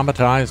 the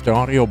dramatized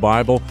audio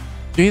Bible,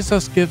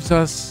 Jesus gives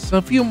us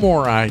a few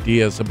more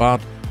ideas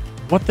about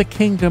what the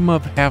kingdom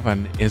of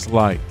heaven is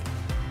like.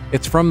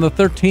 It's from the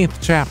 13th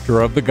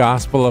chapter of the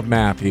Gospel of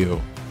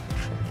Matthew.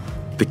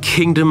 The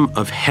kingdom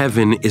of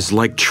heaven is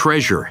like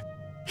treasure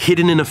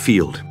hidden in a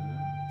field,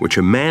 which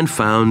a man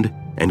found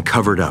and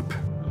covered up.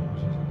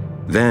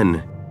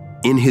 Then,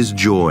 in his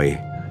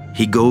joy,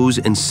 he goes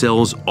and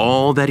sells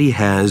all that he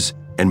has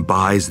and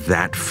buys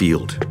that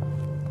field.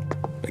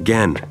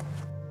 Again,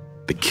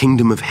 the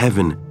kingdom of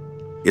heaven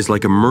is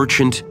like a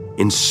merchant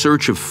in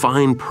search of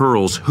fine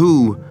pearls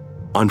who,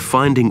 on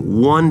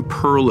finding one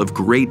pearl of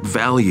great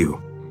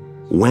value,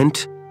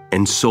 went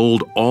and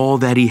sold all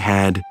that he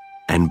had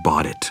and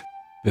bought it.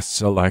 This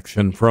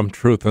selection from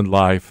Truth and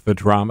Life, the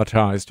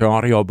dramatized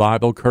audio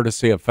Bible,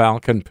 courtesy of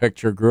Falcon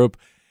Picture Group.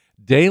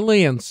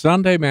 Daily and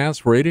Sunday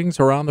Mass readings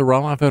are on the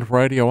Relevant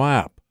Radio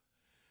app.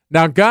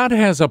 Now, God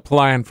has a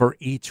plan for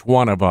each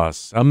one of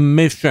us, a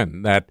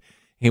mission that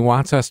he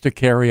wants us to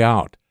carry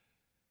out,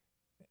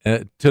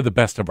 to the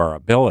best of our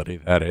ability,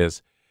 that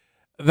is.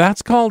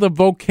 That's called a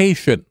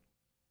vocation.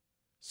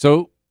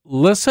 So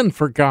listen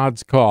for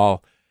God's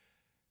call,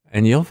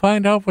 and you'll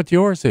find out what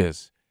yours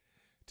is.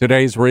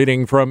 Today's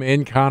reading from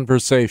In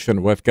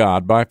Conversation with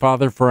God by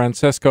Father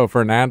Francisco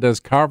Fernandez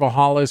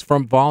Carvajal is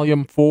from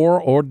Volume 4,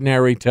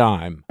 Ordinary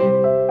Time.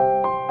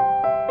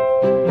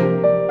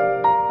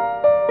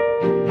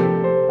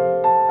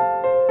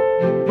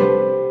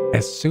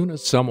 As soon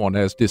as someone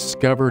has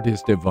discovered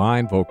his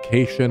divine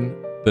vocation,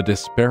 the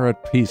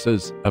disparate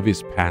pieces of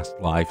his past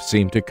life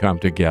seem to come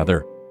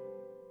together.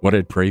 What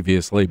had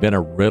previously been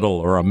a riddle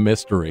or a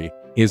mystery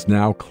is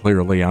now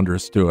clearly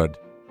understood.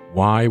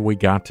 Why we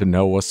got to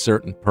know a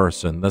certain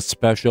person, the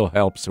special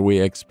helps we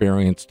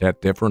experienced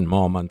at different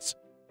moments.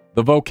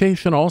 The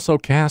vocation also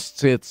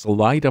casts its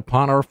light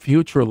upon our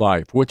future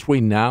life, which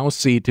we now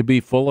see to be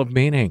full of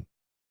meaning.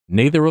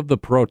 Neither of the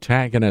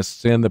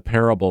protagonists in the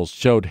parables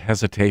showed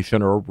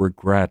hesitation or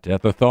regret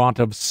at the thought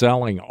of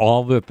selling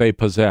all that they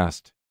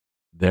possessed.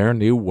 Their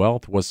new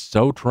wealth was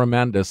so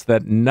tremendous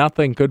that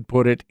nothing could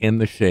put it in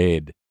the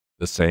shade.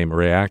 The same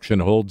reaction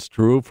holds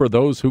true for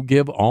those who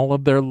give all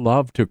of their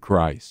love to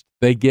Christ.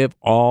 They give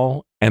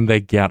all and they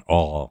get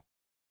all.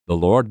 The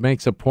Lord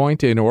makes a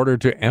point in order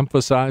to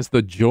emphasize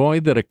the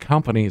joy that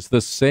accompanies the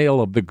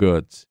sale of the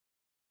goods.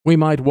 We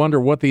might wonder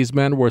what these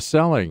men were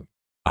selling.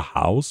 A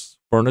house,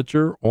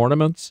 furniture,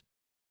 ornaments,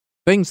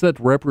 things that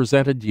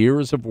represented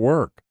years of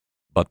work.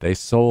 But they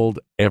sold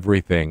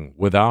everything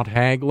without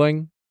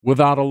haggling,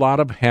 without a lot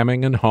of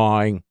hemming and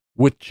hawing,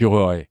 with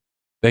joy.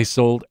 They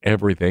sold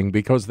everything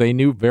because they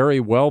knew very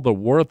well the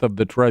worth of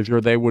the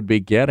treasure they would be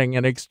getting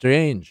in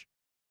exchange.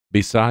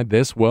 Beside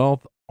this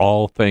wealth,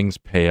 all things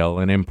pale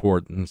in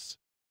importance.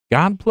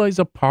 God plays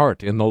a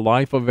part in the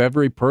life of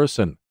every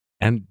person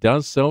and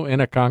does so in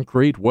a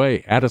concrete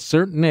way at a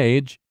certain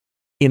age,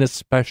 in a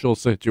special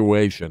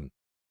situation.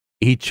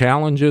 He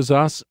challenges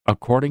us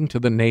according to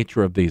the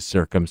nature of these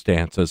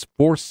circumstances,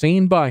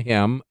 foreseen by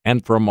Him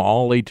and from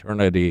all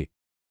eternity.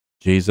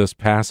 Jesus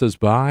passes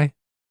by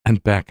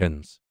and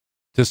beckons.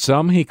 To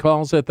some He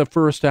calls at the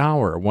first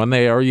hour when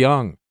they are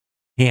young.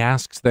 He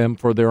asks them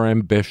for their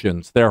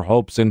ambitions, their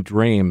hopes and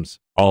dreams,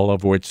 all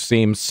of which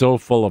seem so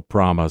full of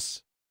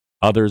promise.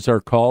 Others are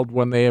called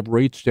when they have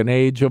reached an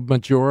age of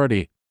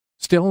majority.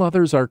 Still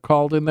others are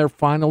called in their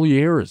final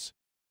years.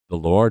 The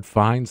Lord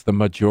finds the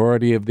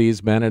majority of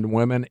these men and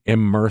women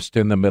immersed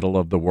in the middle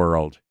of the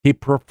world. He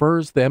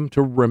prefers them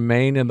to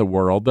remain in the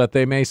world that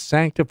they may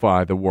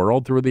sanctify the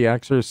world through the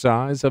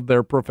exercise of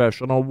their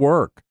professional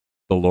work.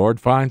 The Lord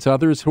finds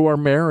others who are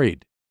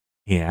married.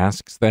 He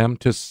asks them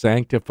to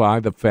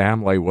sanctify the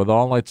family with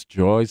all its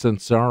joys and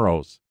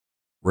sorrows.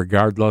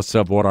 Regardless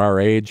of what our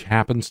age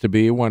happens to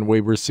be when we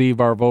receive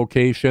our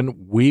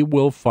vocation, we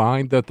will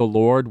find that the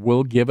Lord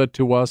will give it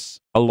to us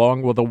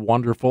along with a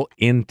wonderful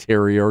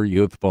interior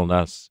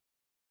youthfulness.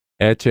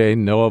 Ecce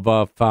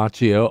nova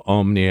facio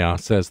omnia,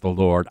 says the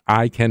Lord.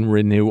 I can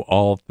renew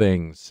all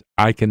things.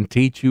 I can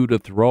teach you to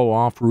throw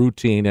off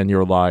routine in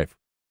your life,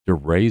 to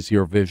raise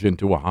your vision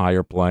to a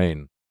higher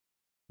plane.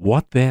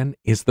 What then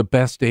is the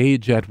best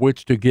age at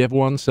which to give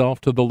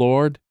oneself to the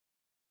Lord?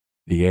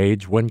 The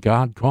age when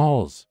God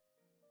calls.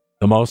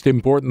 The most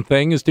important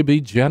thing is to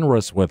be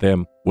generous with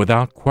Him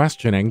without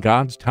questioning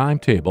God's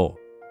timetable.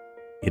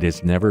 It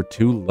is never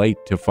too late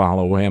to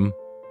follow Him,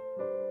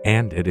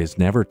 and it is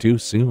never too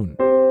soon.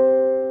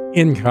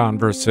 In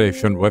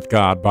Conversation with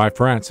God by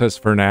Francis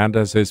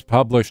Fernandez is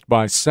published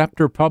by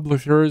Scepter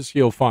Publishers.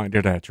 You'll find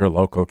it at your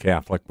local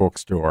Catholic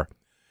bookstore.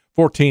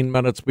 14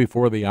 minutes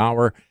before the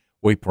hour,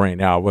 we pray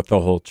now with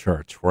the whole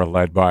church. We're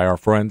led by our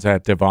friends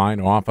at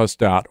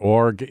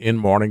divineoffice.org in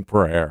morning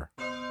prayer.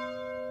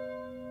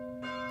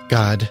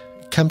 God,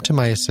 come to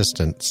my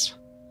assistance.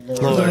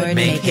 Lord,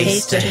 make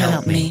haste to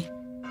help me.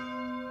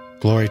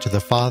 Glory to the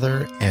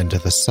Father, and to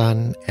the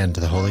Son, and to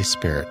the Holy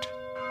Spirit.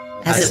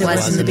 As it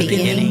was in the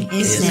beginning,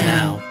 is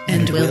now,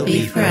 and will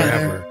be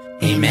forever.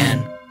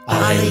 Amen.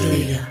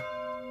 Alleluia.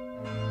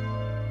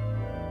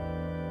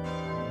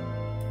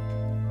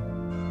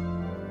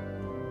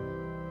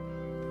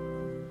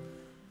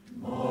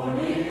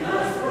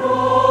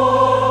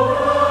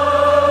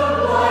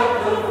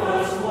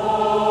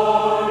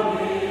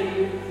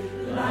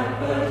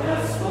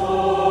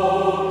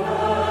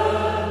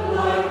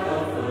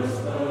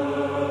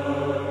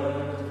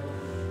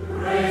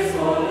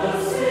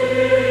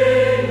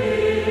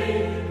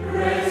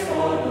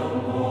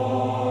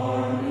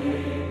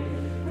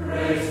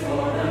 Praise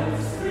for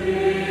them.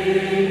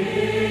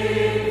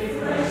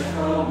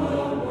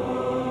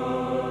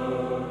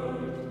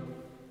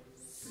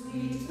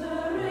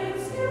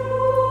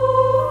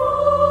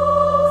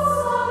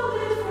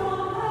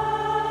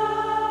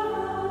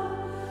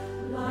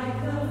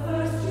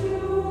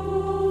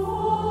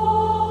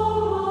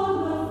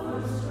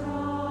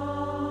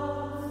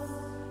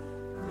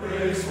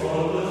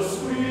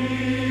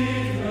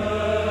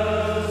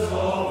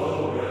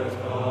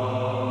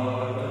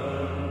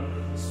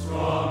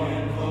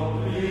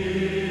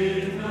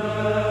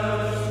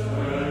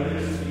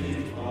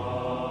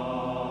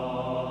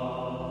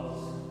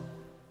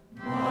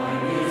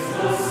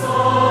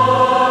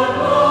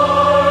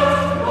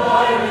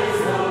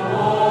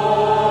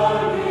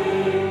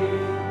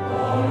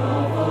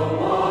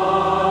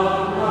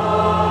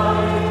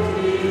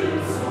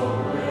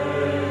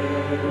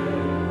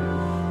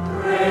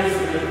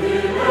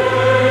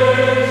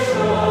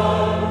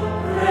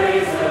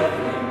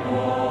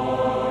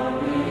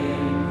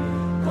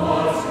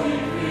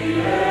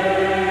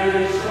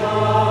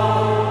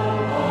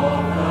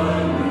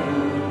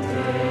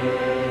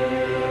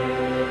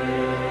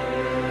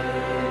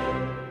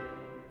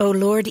 O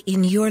Lord,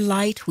 in your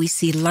light we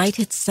see light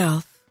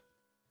itself.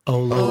 O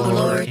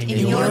Lord,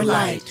 in your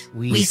light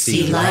we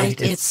see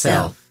light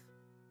itself.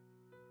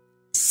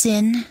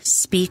 Sin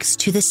speaks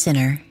to the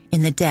sinner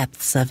in the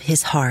depths of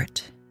his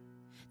heart.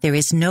 There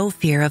is no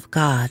fear of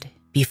God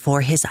before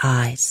his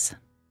eyes.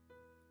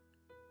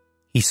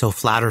 He so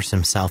flatters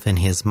himself in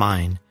his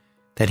mind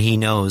that he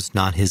knows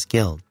not his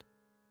guilt.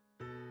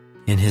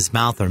 In his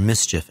mouth are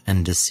mischief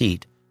and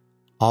deceit.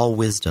 All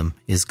wisdom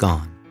is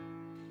gone.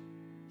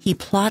 He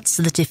plots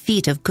the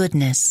defeat of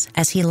goodness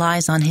as he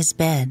lies on his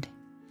bed.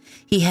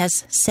 He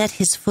has set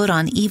his foot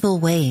on evil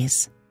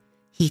ways.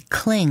 He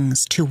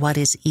clings to what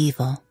is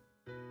evil.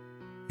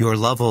 Your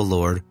love, O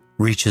Lord,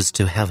 reaches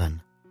to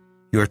heaven,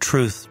 your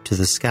truth to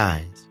the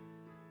skies.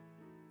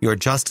 Your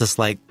justice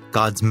like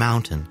God's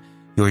mountain,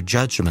 your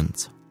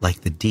judgments like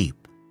the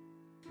deep.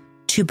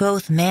 To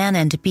both man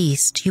and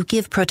beast you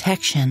give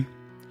protection.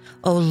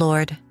 O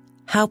Lord,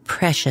 how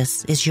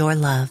precious is your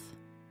love.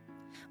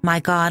 My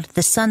God,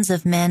 the sons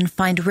of men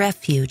find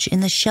refuge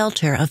in the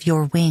shelter of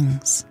your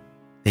wings.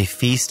 They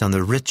feast on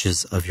the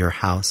riches of your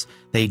house.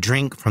 They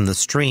drink from the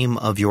stream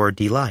of your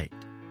delight.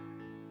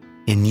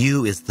 In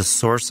you is the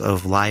source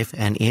of life,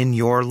 and in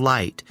your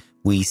light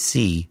we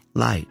see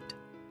light.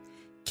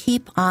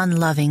 Keep on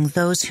loving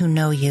those who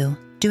know you,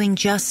 doing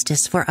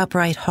justice for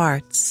upright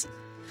hearts.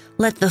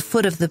 Let the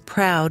foot of the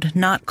proud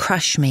not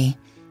crush me,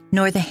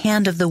 nor the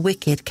hand of the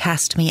wicked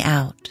cast me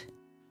out.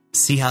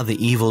 See how the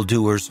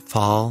evildoers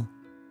fall?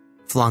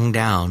 Flung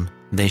down,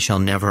 they shall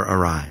never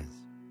arise.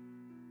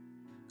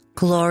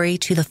 Glory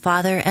to the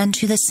Father, and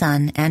to the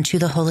Son, and to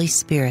the Holy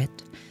Spirit,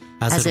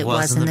 as it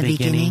was in the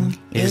beginning,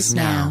 is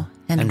now,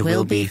 and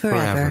will be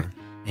forever.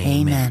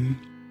 Amen.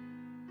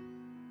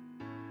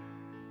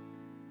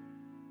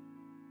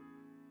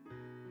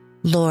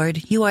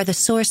 Lord, you are the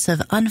source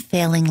of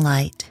unfailing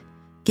light.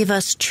 Give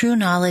us true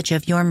knowledge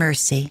of your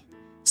mercy,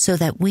 so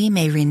that we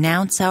may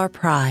renounce our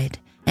pride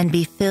and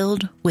be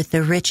filled with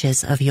the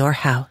riches of your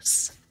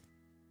house.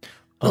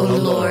 O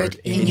Lord,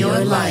 in your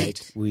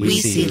light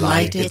we see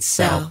light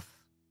itself.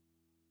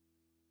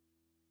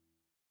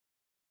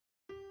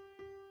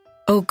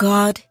 O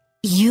God,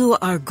 you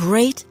are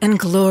great and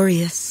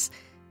glorious.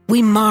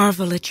 We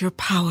marvel at your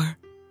power.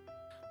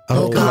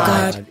 O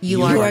God,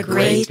 you are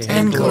great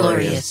and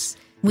glorious.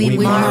 We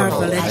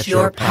marvel at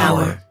your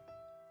power.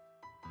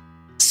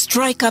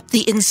 Strike up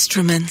the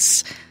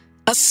instruments,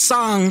 a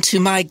song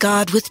to my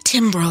God with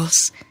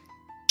timbrels.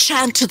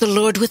 Chant to the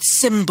Lord with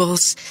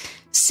cymbals.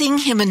 Sing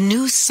him a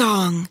new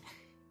song.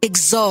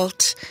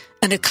 Exalt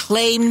and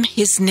acclaim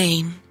his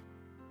name.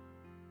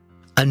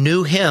 A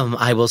new hymn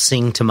I will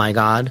sing to my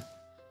God.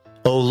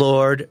 O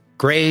Lord,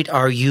 great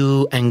are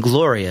you and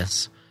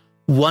glorious,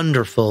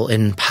 wonderful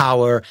in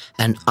power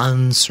and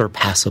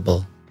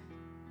unsurpassable.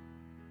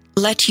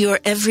 Let your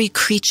every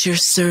creature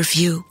serve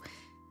you,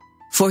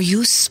 for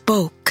you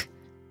spoke,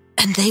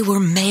 and they were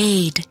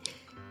made.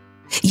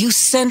 You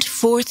sent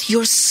forth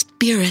your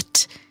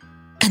Spirit,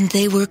 and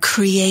they were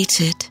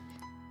created.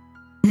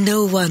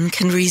 No one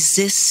can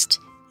resist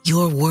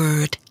your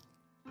word.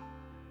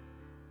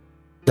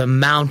 The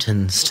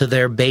mountains to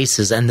their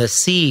bases and the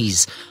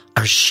seas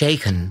are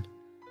shaken.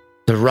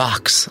 The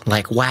rocks,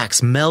 like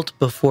wax, melt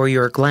before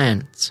your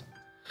glance.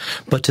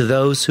 But to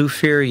those who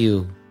fear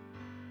you,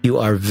 you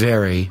are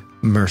very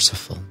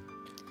merciful.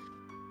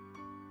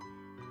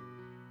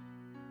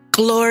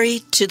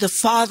 Glory to the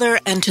Father,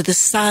 and to the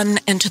Son,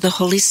 and to the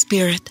Holy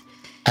Spirit.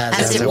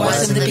 As it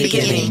was in the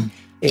beginning,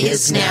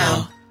 is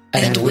now,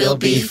 and will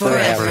be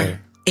forever.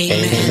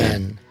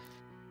 Amen.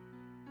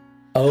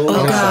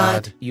 O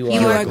God, you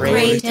are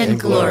great and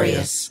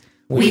glorious.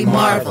 We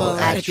marvel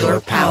at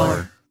your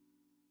power.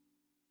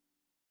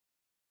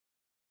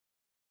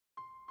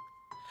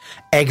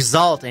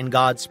 Exalt in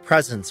God's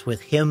presence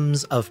with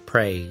hymns of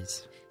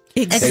praise.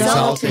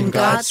 Exalt in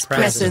God's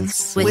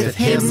presence with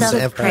hymns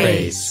of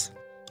praise.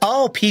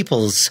 All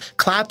peoples,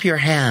 clap your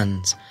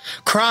hands.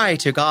 Cry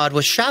to God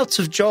with shouts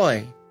of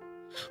joy.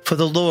 For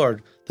the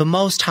Lord, the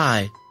Most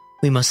High,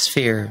 we must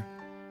fear,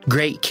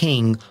 great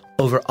King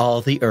over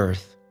all the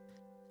earth.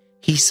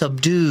 He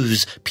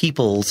subdues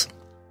peoples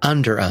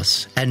under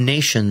us and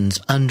nations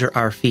under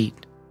our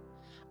feet.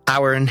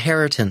 Our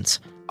inheritance,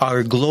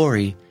 our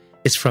glory,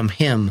 is from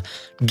him,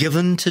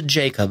 given to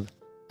Jacob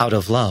out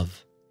of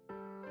love.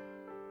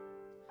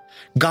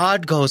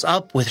 God goes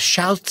up with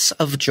shouts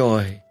of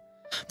joy.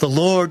 The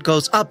Lord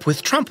goes up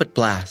with trumpet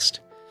blast.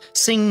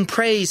 Sing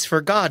praise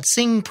for God,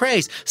 sing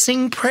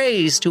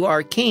praise to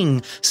our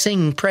King,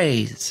 sing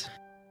praise.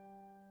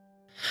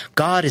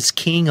 God is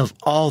King of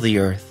all the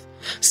earth.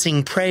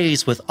 Sing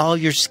praise with all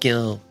your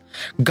skill.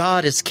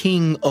 God is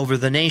King over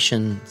the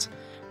nations.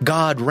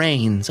 God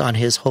reigns on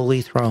his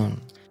holy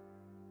throne.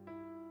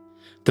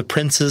 The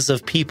princes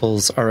of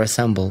peoples are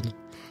assembled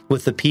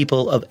with the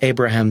people of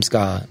Abraham's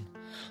God.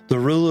 The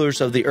rulers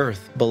of the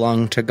earth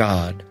belong to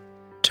God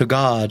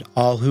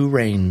all who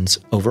reigns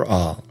over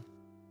all.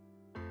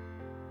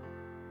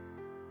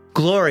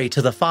 Glory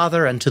to the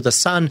Father, and to the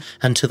Son,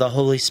 and to the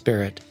Holy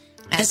Spirit.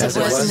 As it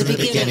was in the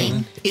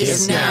beginning,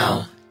 is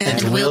now,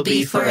 and will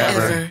be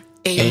forever.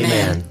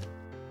 Amen.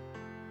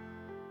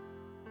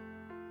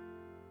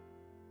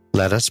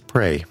 Let us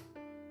pray.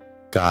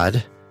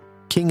 God,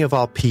 King of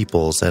all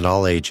peoples and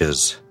all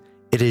ages,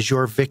 it is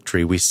your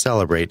victory we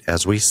celebrate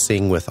as we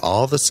sing with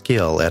all the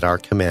skill at our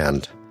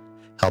command.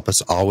 Help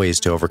us always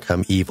to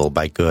overcome evil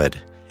by good,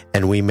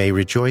 and we may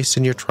rejoice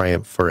in your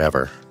triumph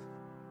forever.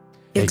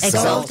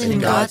 Exalt in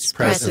God's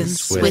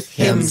presence with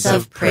hymns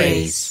of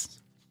praise.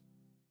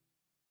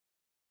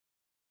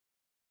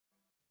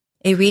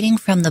 A reading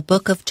from the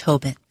book of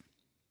Tobit.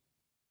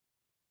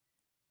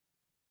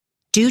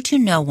 Do to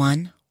no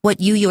one what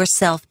you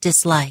yourself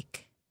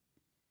dislike.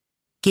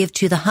 Give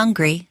to the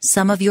hungry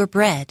some of your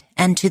bread,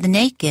 and to the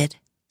naked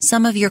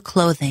some of your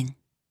clothing.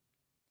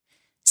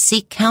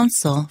 Seek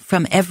counsel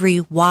from every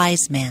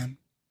wise man.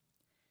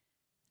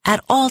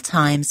 At all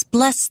times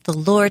bless the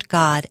Lord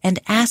God and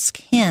ask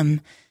Him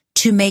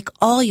to make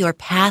all your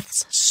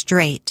paths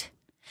straight,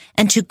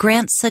 and to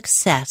grant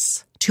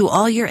success to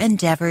all your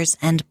endeavors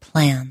and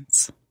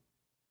plans.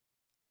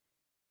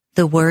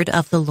 The word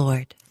of the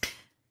Lord.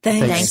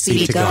 Thanks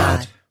be to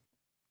God.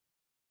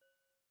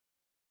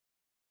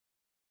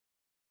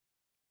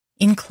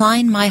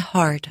 Incline my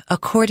heart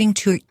according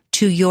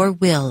to your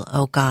will,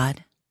 O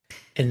God.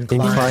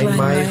 Incline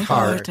my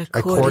heart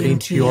according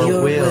to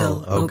your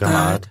will, O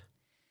God.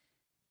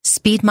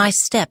 Speed my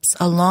steps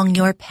along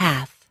your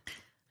path,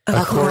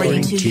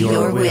 according to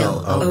your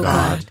will, O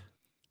God.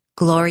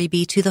 Glory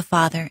be to the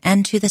Father,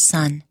 and to the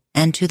Son,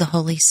 and to the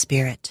Holy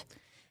Spirit.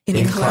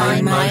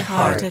 Incline my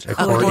heart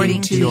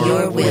according to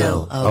your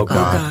will, O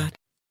God.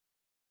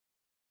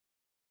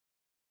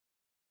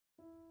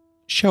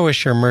 Show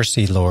us your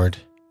mercy, Lord.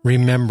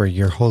 Remember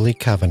your holy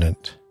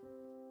covenant.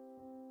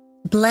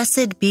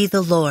 Blessed be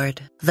the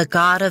Lord, the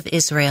God of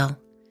Israel.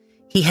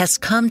 He has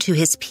come to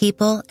his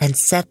people and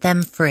set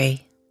them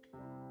free.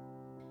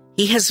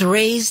 He has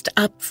raised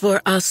up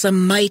for us a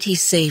mighty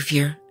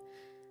Savior,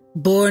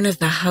 born of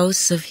the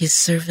house of his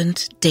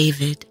servant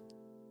David.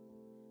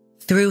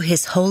 Through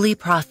his holy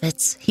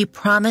prophets, he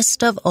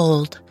promised of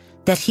old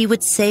that he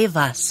would save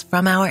us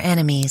from our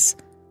enemies,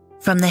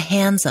 from the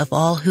hands of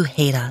all who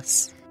hate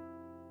us.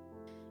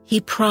 He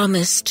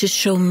promised to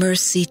show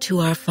mercy to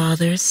our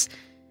fathers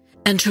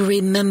and to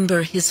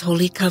remember his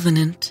holy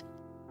covenant.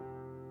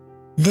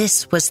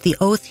 This was the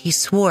oath he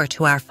swore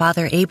to our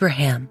father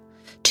Abraham,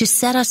 to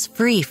set us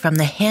free from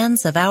the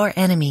hands of our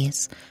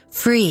enemies,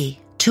 free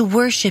to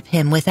worship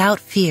him without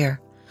fear,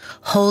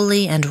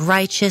 holy and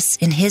righteous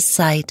in his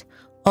sight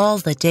all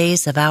the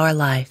days of our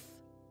life.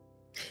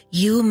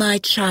 You, my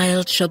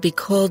child, shall be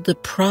called the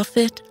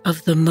prophet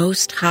of the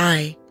Most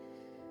High,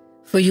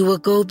 for you will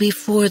go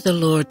before the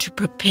Lord to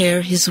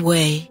prepare his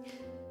way,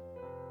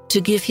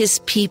 to give his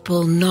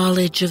people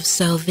knowledge of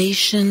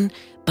salvation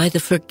by the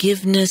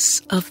forgiveness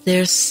of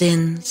their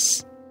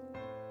sins.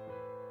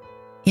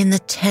 In the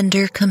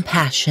tender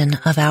compassion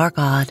of our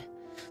God,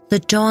 the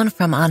dawn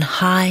from on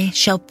high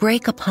shall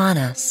break upon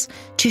us,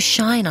 to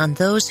shine on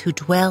those who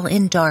dwell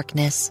in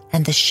darkness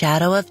and the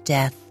shadow of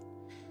death,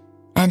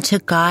 and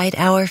to guide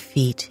our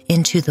feet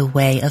into the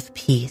way of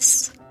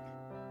peace.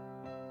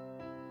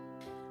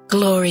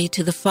 Glory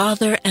to the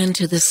Father, and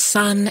to the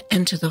Son,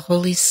 and to the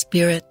Holy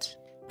Spirit.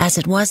 As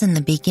it was in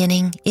the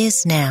beginning,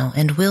 is now,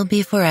 and will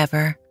be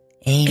forever.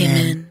 Amen.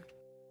 Amen.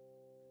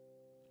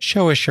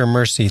 Show us your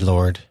mercy,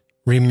 Lord.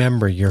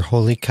 Remember your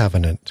holy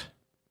covenant.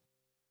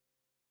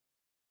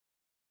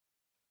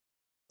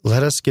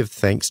 Let us give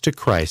thanks to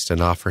Christ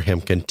and offer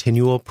him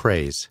continual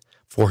praise,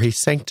 for he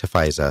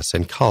sanctifies us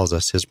and calls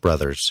us his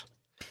brothers.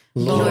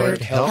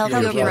 Lord, help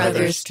your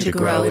brothers to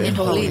grow in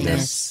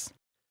holiness.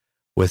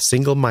 With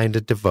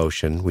single-minded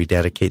devotion, we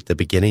dedicate the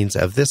beginnings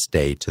of this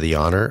day to the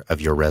honor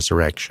of your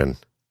resurrection.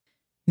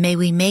 May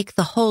we make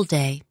the whole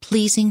day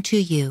pleasing to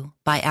you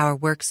by our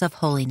works of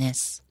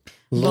holiness.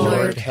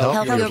 Lord,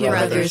 help your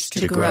brothers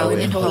to grow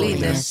in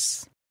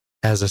holiness.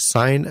 As a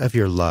sign of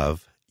your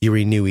love, you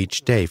renew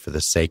each day for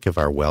the sake of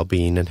our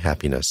well-being and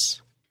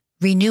happiness.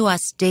 Renew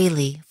us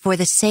daily for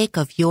the sake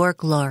of your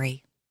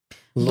glory.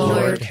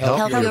 Lord,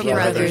 help your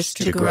brothers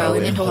to grow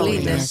in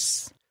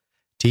holiness.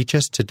 Teach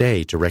us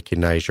today to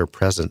recognize your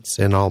presence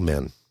in all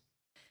men,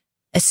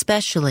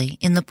 especially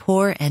in the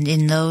poor and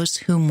in those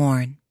who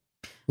mourn.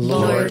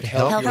 Lord,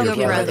 help your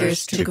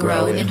brothers to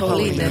grow in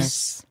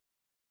holiness.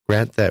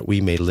 Grant that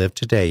we may live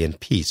today in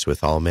peace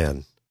with all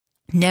men,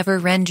 never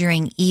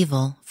rendering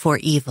evil for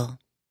evil.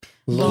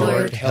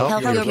 Lord,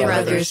 help your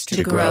brothers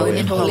to grow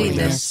in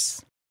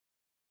holiness.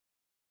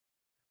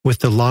 With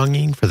the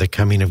longing for the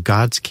coming of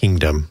God's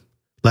kingdom,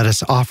 let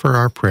us offer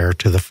our prayer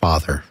to the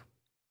Father.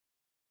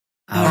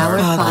 Our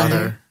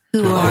Father,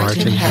 who art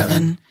in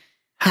heaven,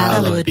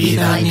 hallowed be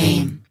thy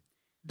name.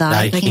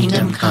 Thy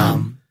kingdom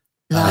come,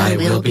 thy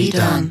will be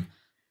done,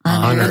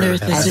 on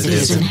earth as it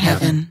is in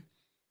heaven.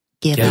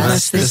 Give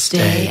us this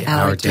day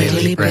our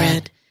daily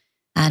bread,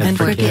 and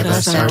forgive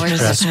us our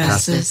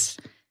trespasses,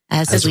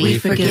 as we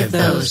forgive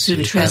those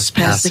who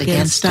trespass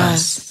against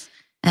us.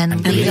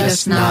 And lead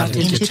us not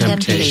into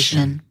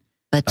temptation,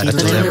 but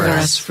deliver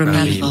us from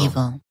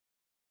evil.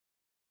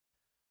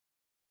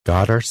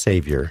 God our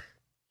Savior,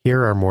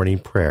 hear our morning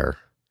prayer.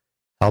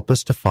 Help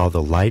us to follow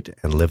the light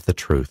and live the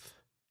truth.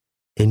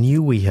 In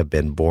you we have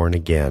been born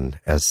again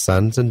as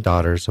sons and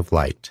daughters of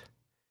light.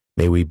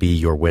 May we be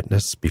your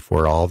witness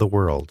before all the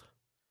world.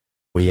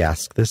 We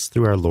ask this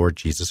through our Lord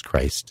Jesus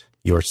Christ,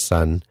 your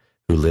Son,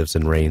 who lives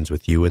and reigns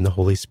with you in the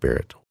Holy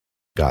Spirit,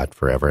 God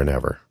forever and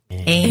ever.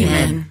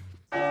 Amen.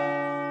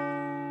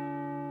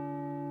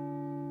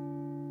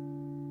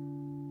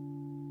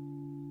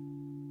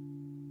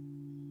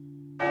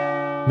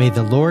 May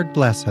the Lord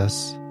bless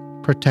us,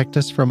 protect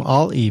us from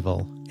all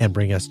evil, and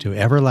bring us to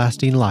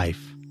everlasting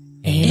life.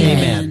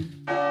 Amen.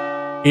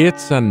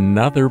 It's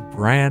another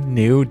brand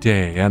new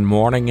day, and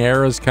Morning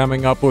Air is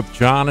coming up with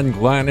John and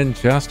Glenn in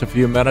just a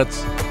few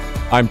minutes.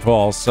 I'm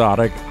Paul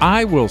Sadek.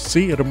 I will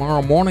see you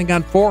tomorrow morning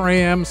at 4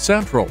 a.m.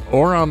 Central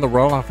or on the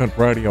Relevant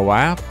Radio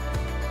app.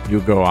 You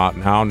go out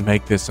now and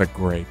make this a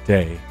great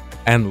day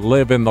and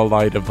live in the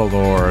light of the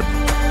Lord.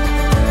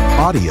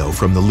 Audio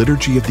from the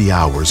Liturgy of the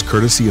Hours,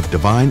 courtesy of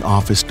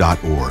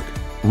DivineOffice.org.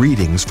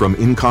 Readings from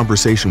In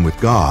Conversation with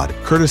God,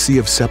 courtesy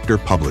of Scepter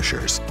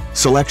Publishers.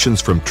 Selections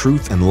from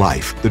Truth and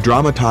Life, the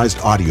dramatized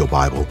audio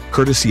Bible,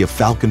 courtesy of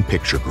Falcon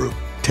Picture Group.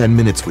 10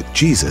 Minutes with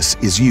Jesus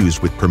is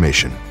used with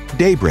permission.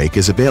 Daybreak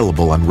is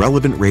available on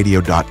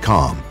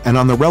RelevantRadio.com and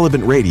on the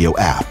Relevant Radio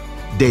app.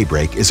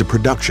 Daybreak is a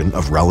production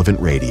of Relevant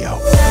Radio.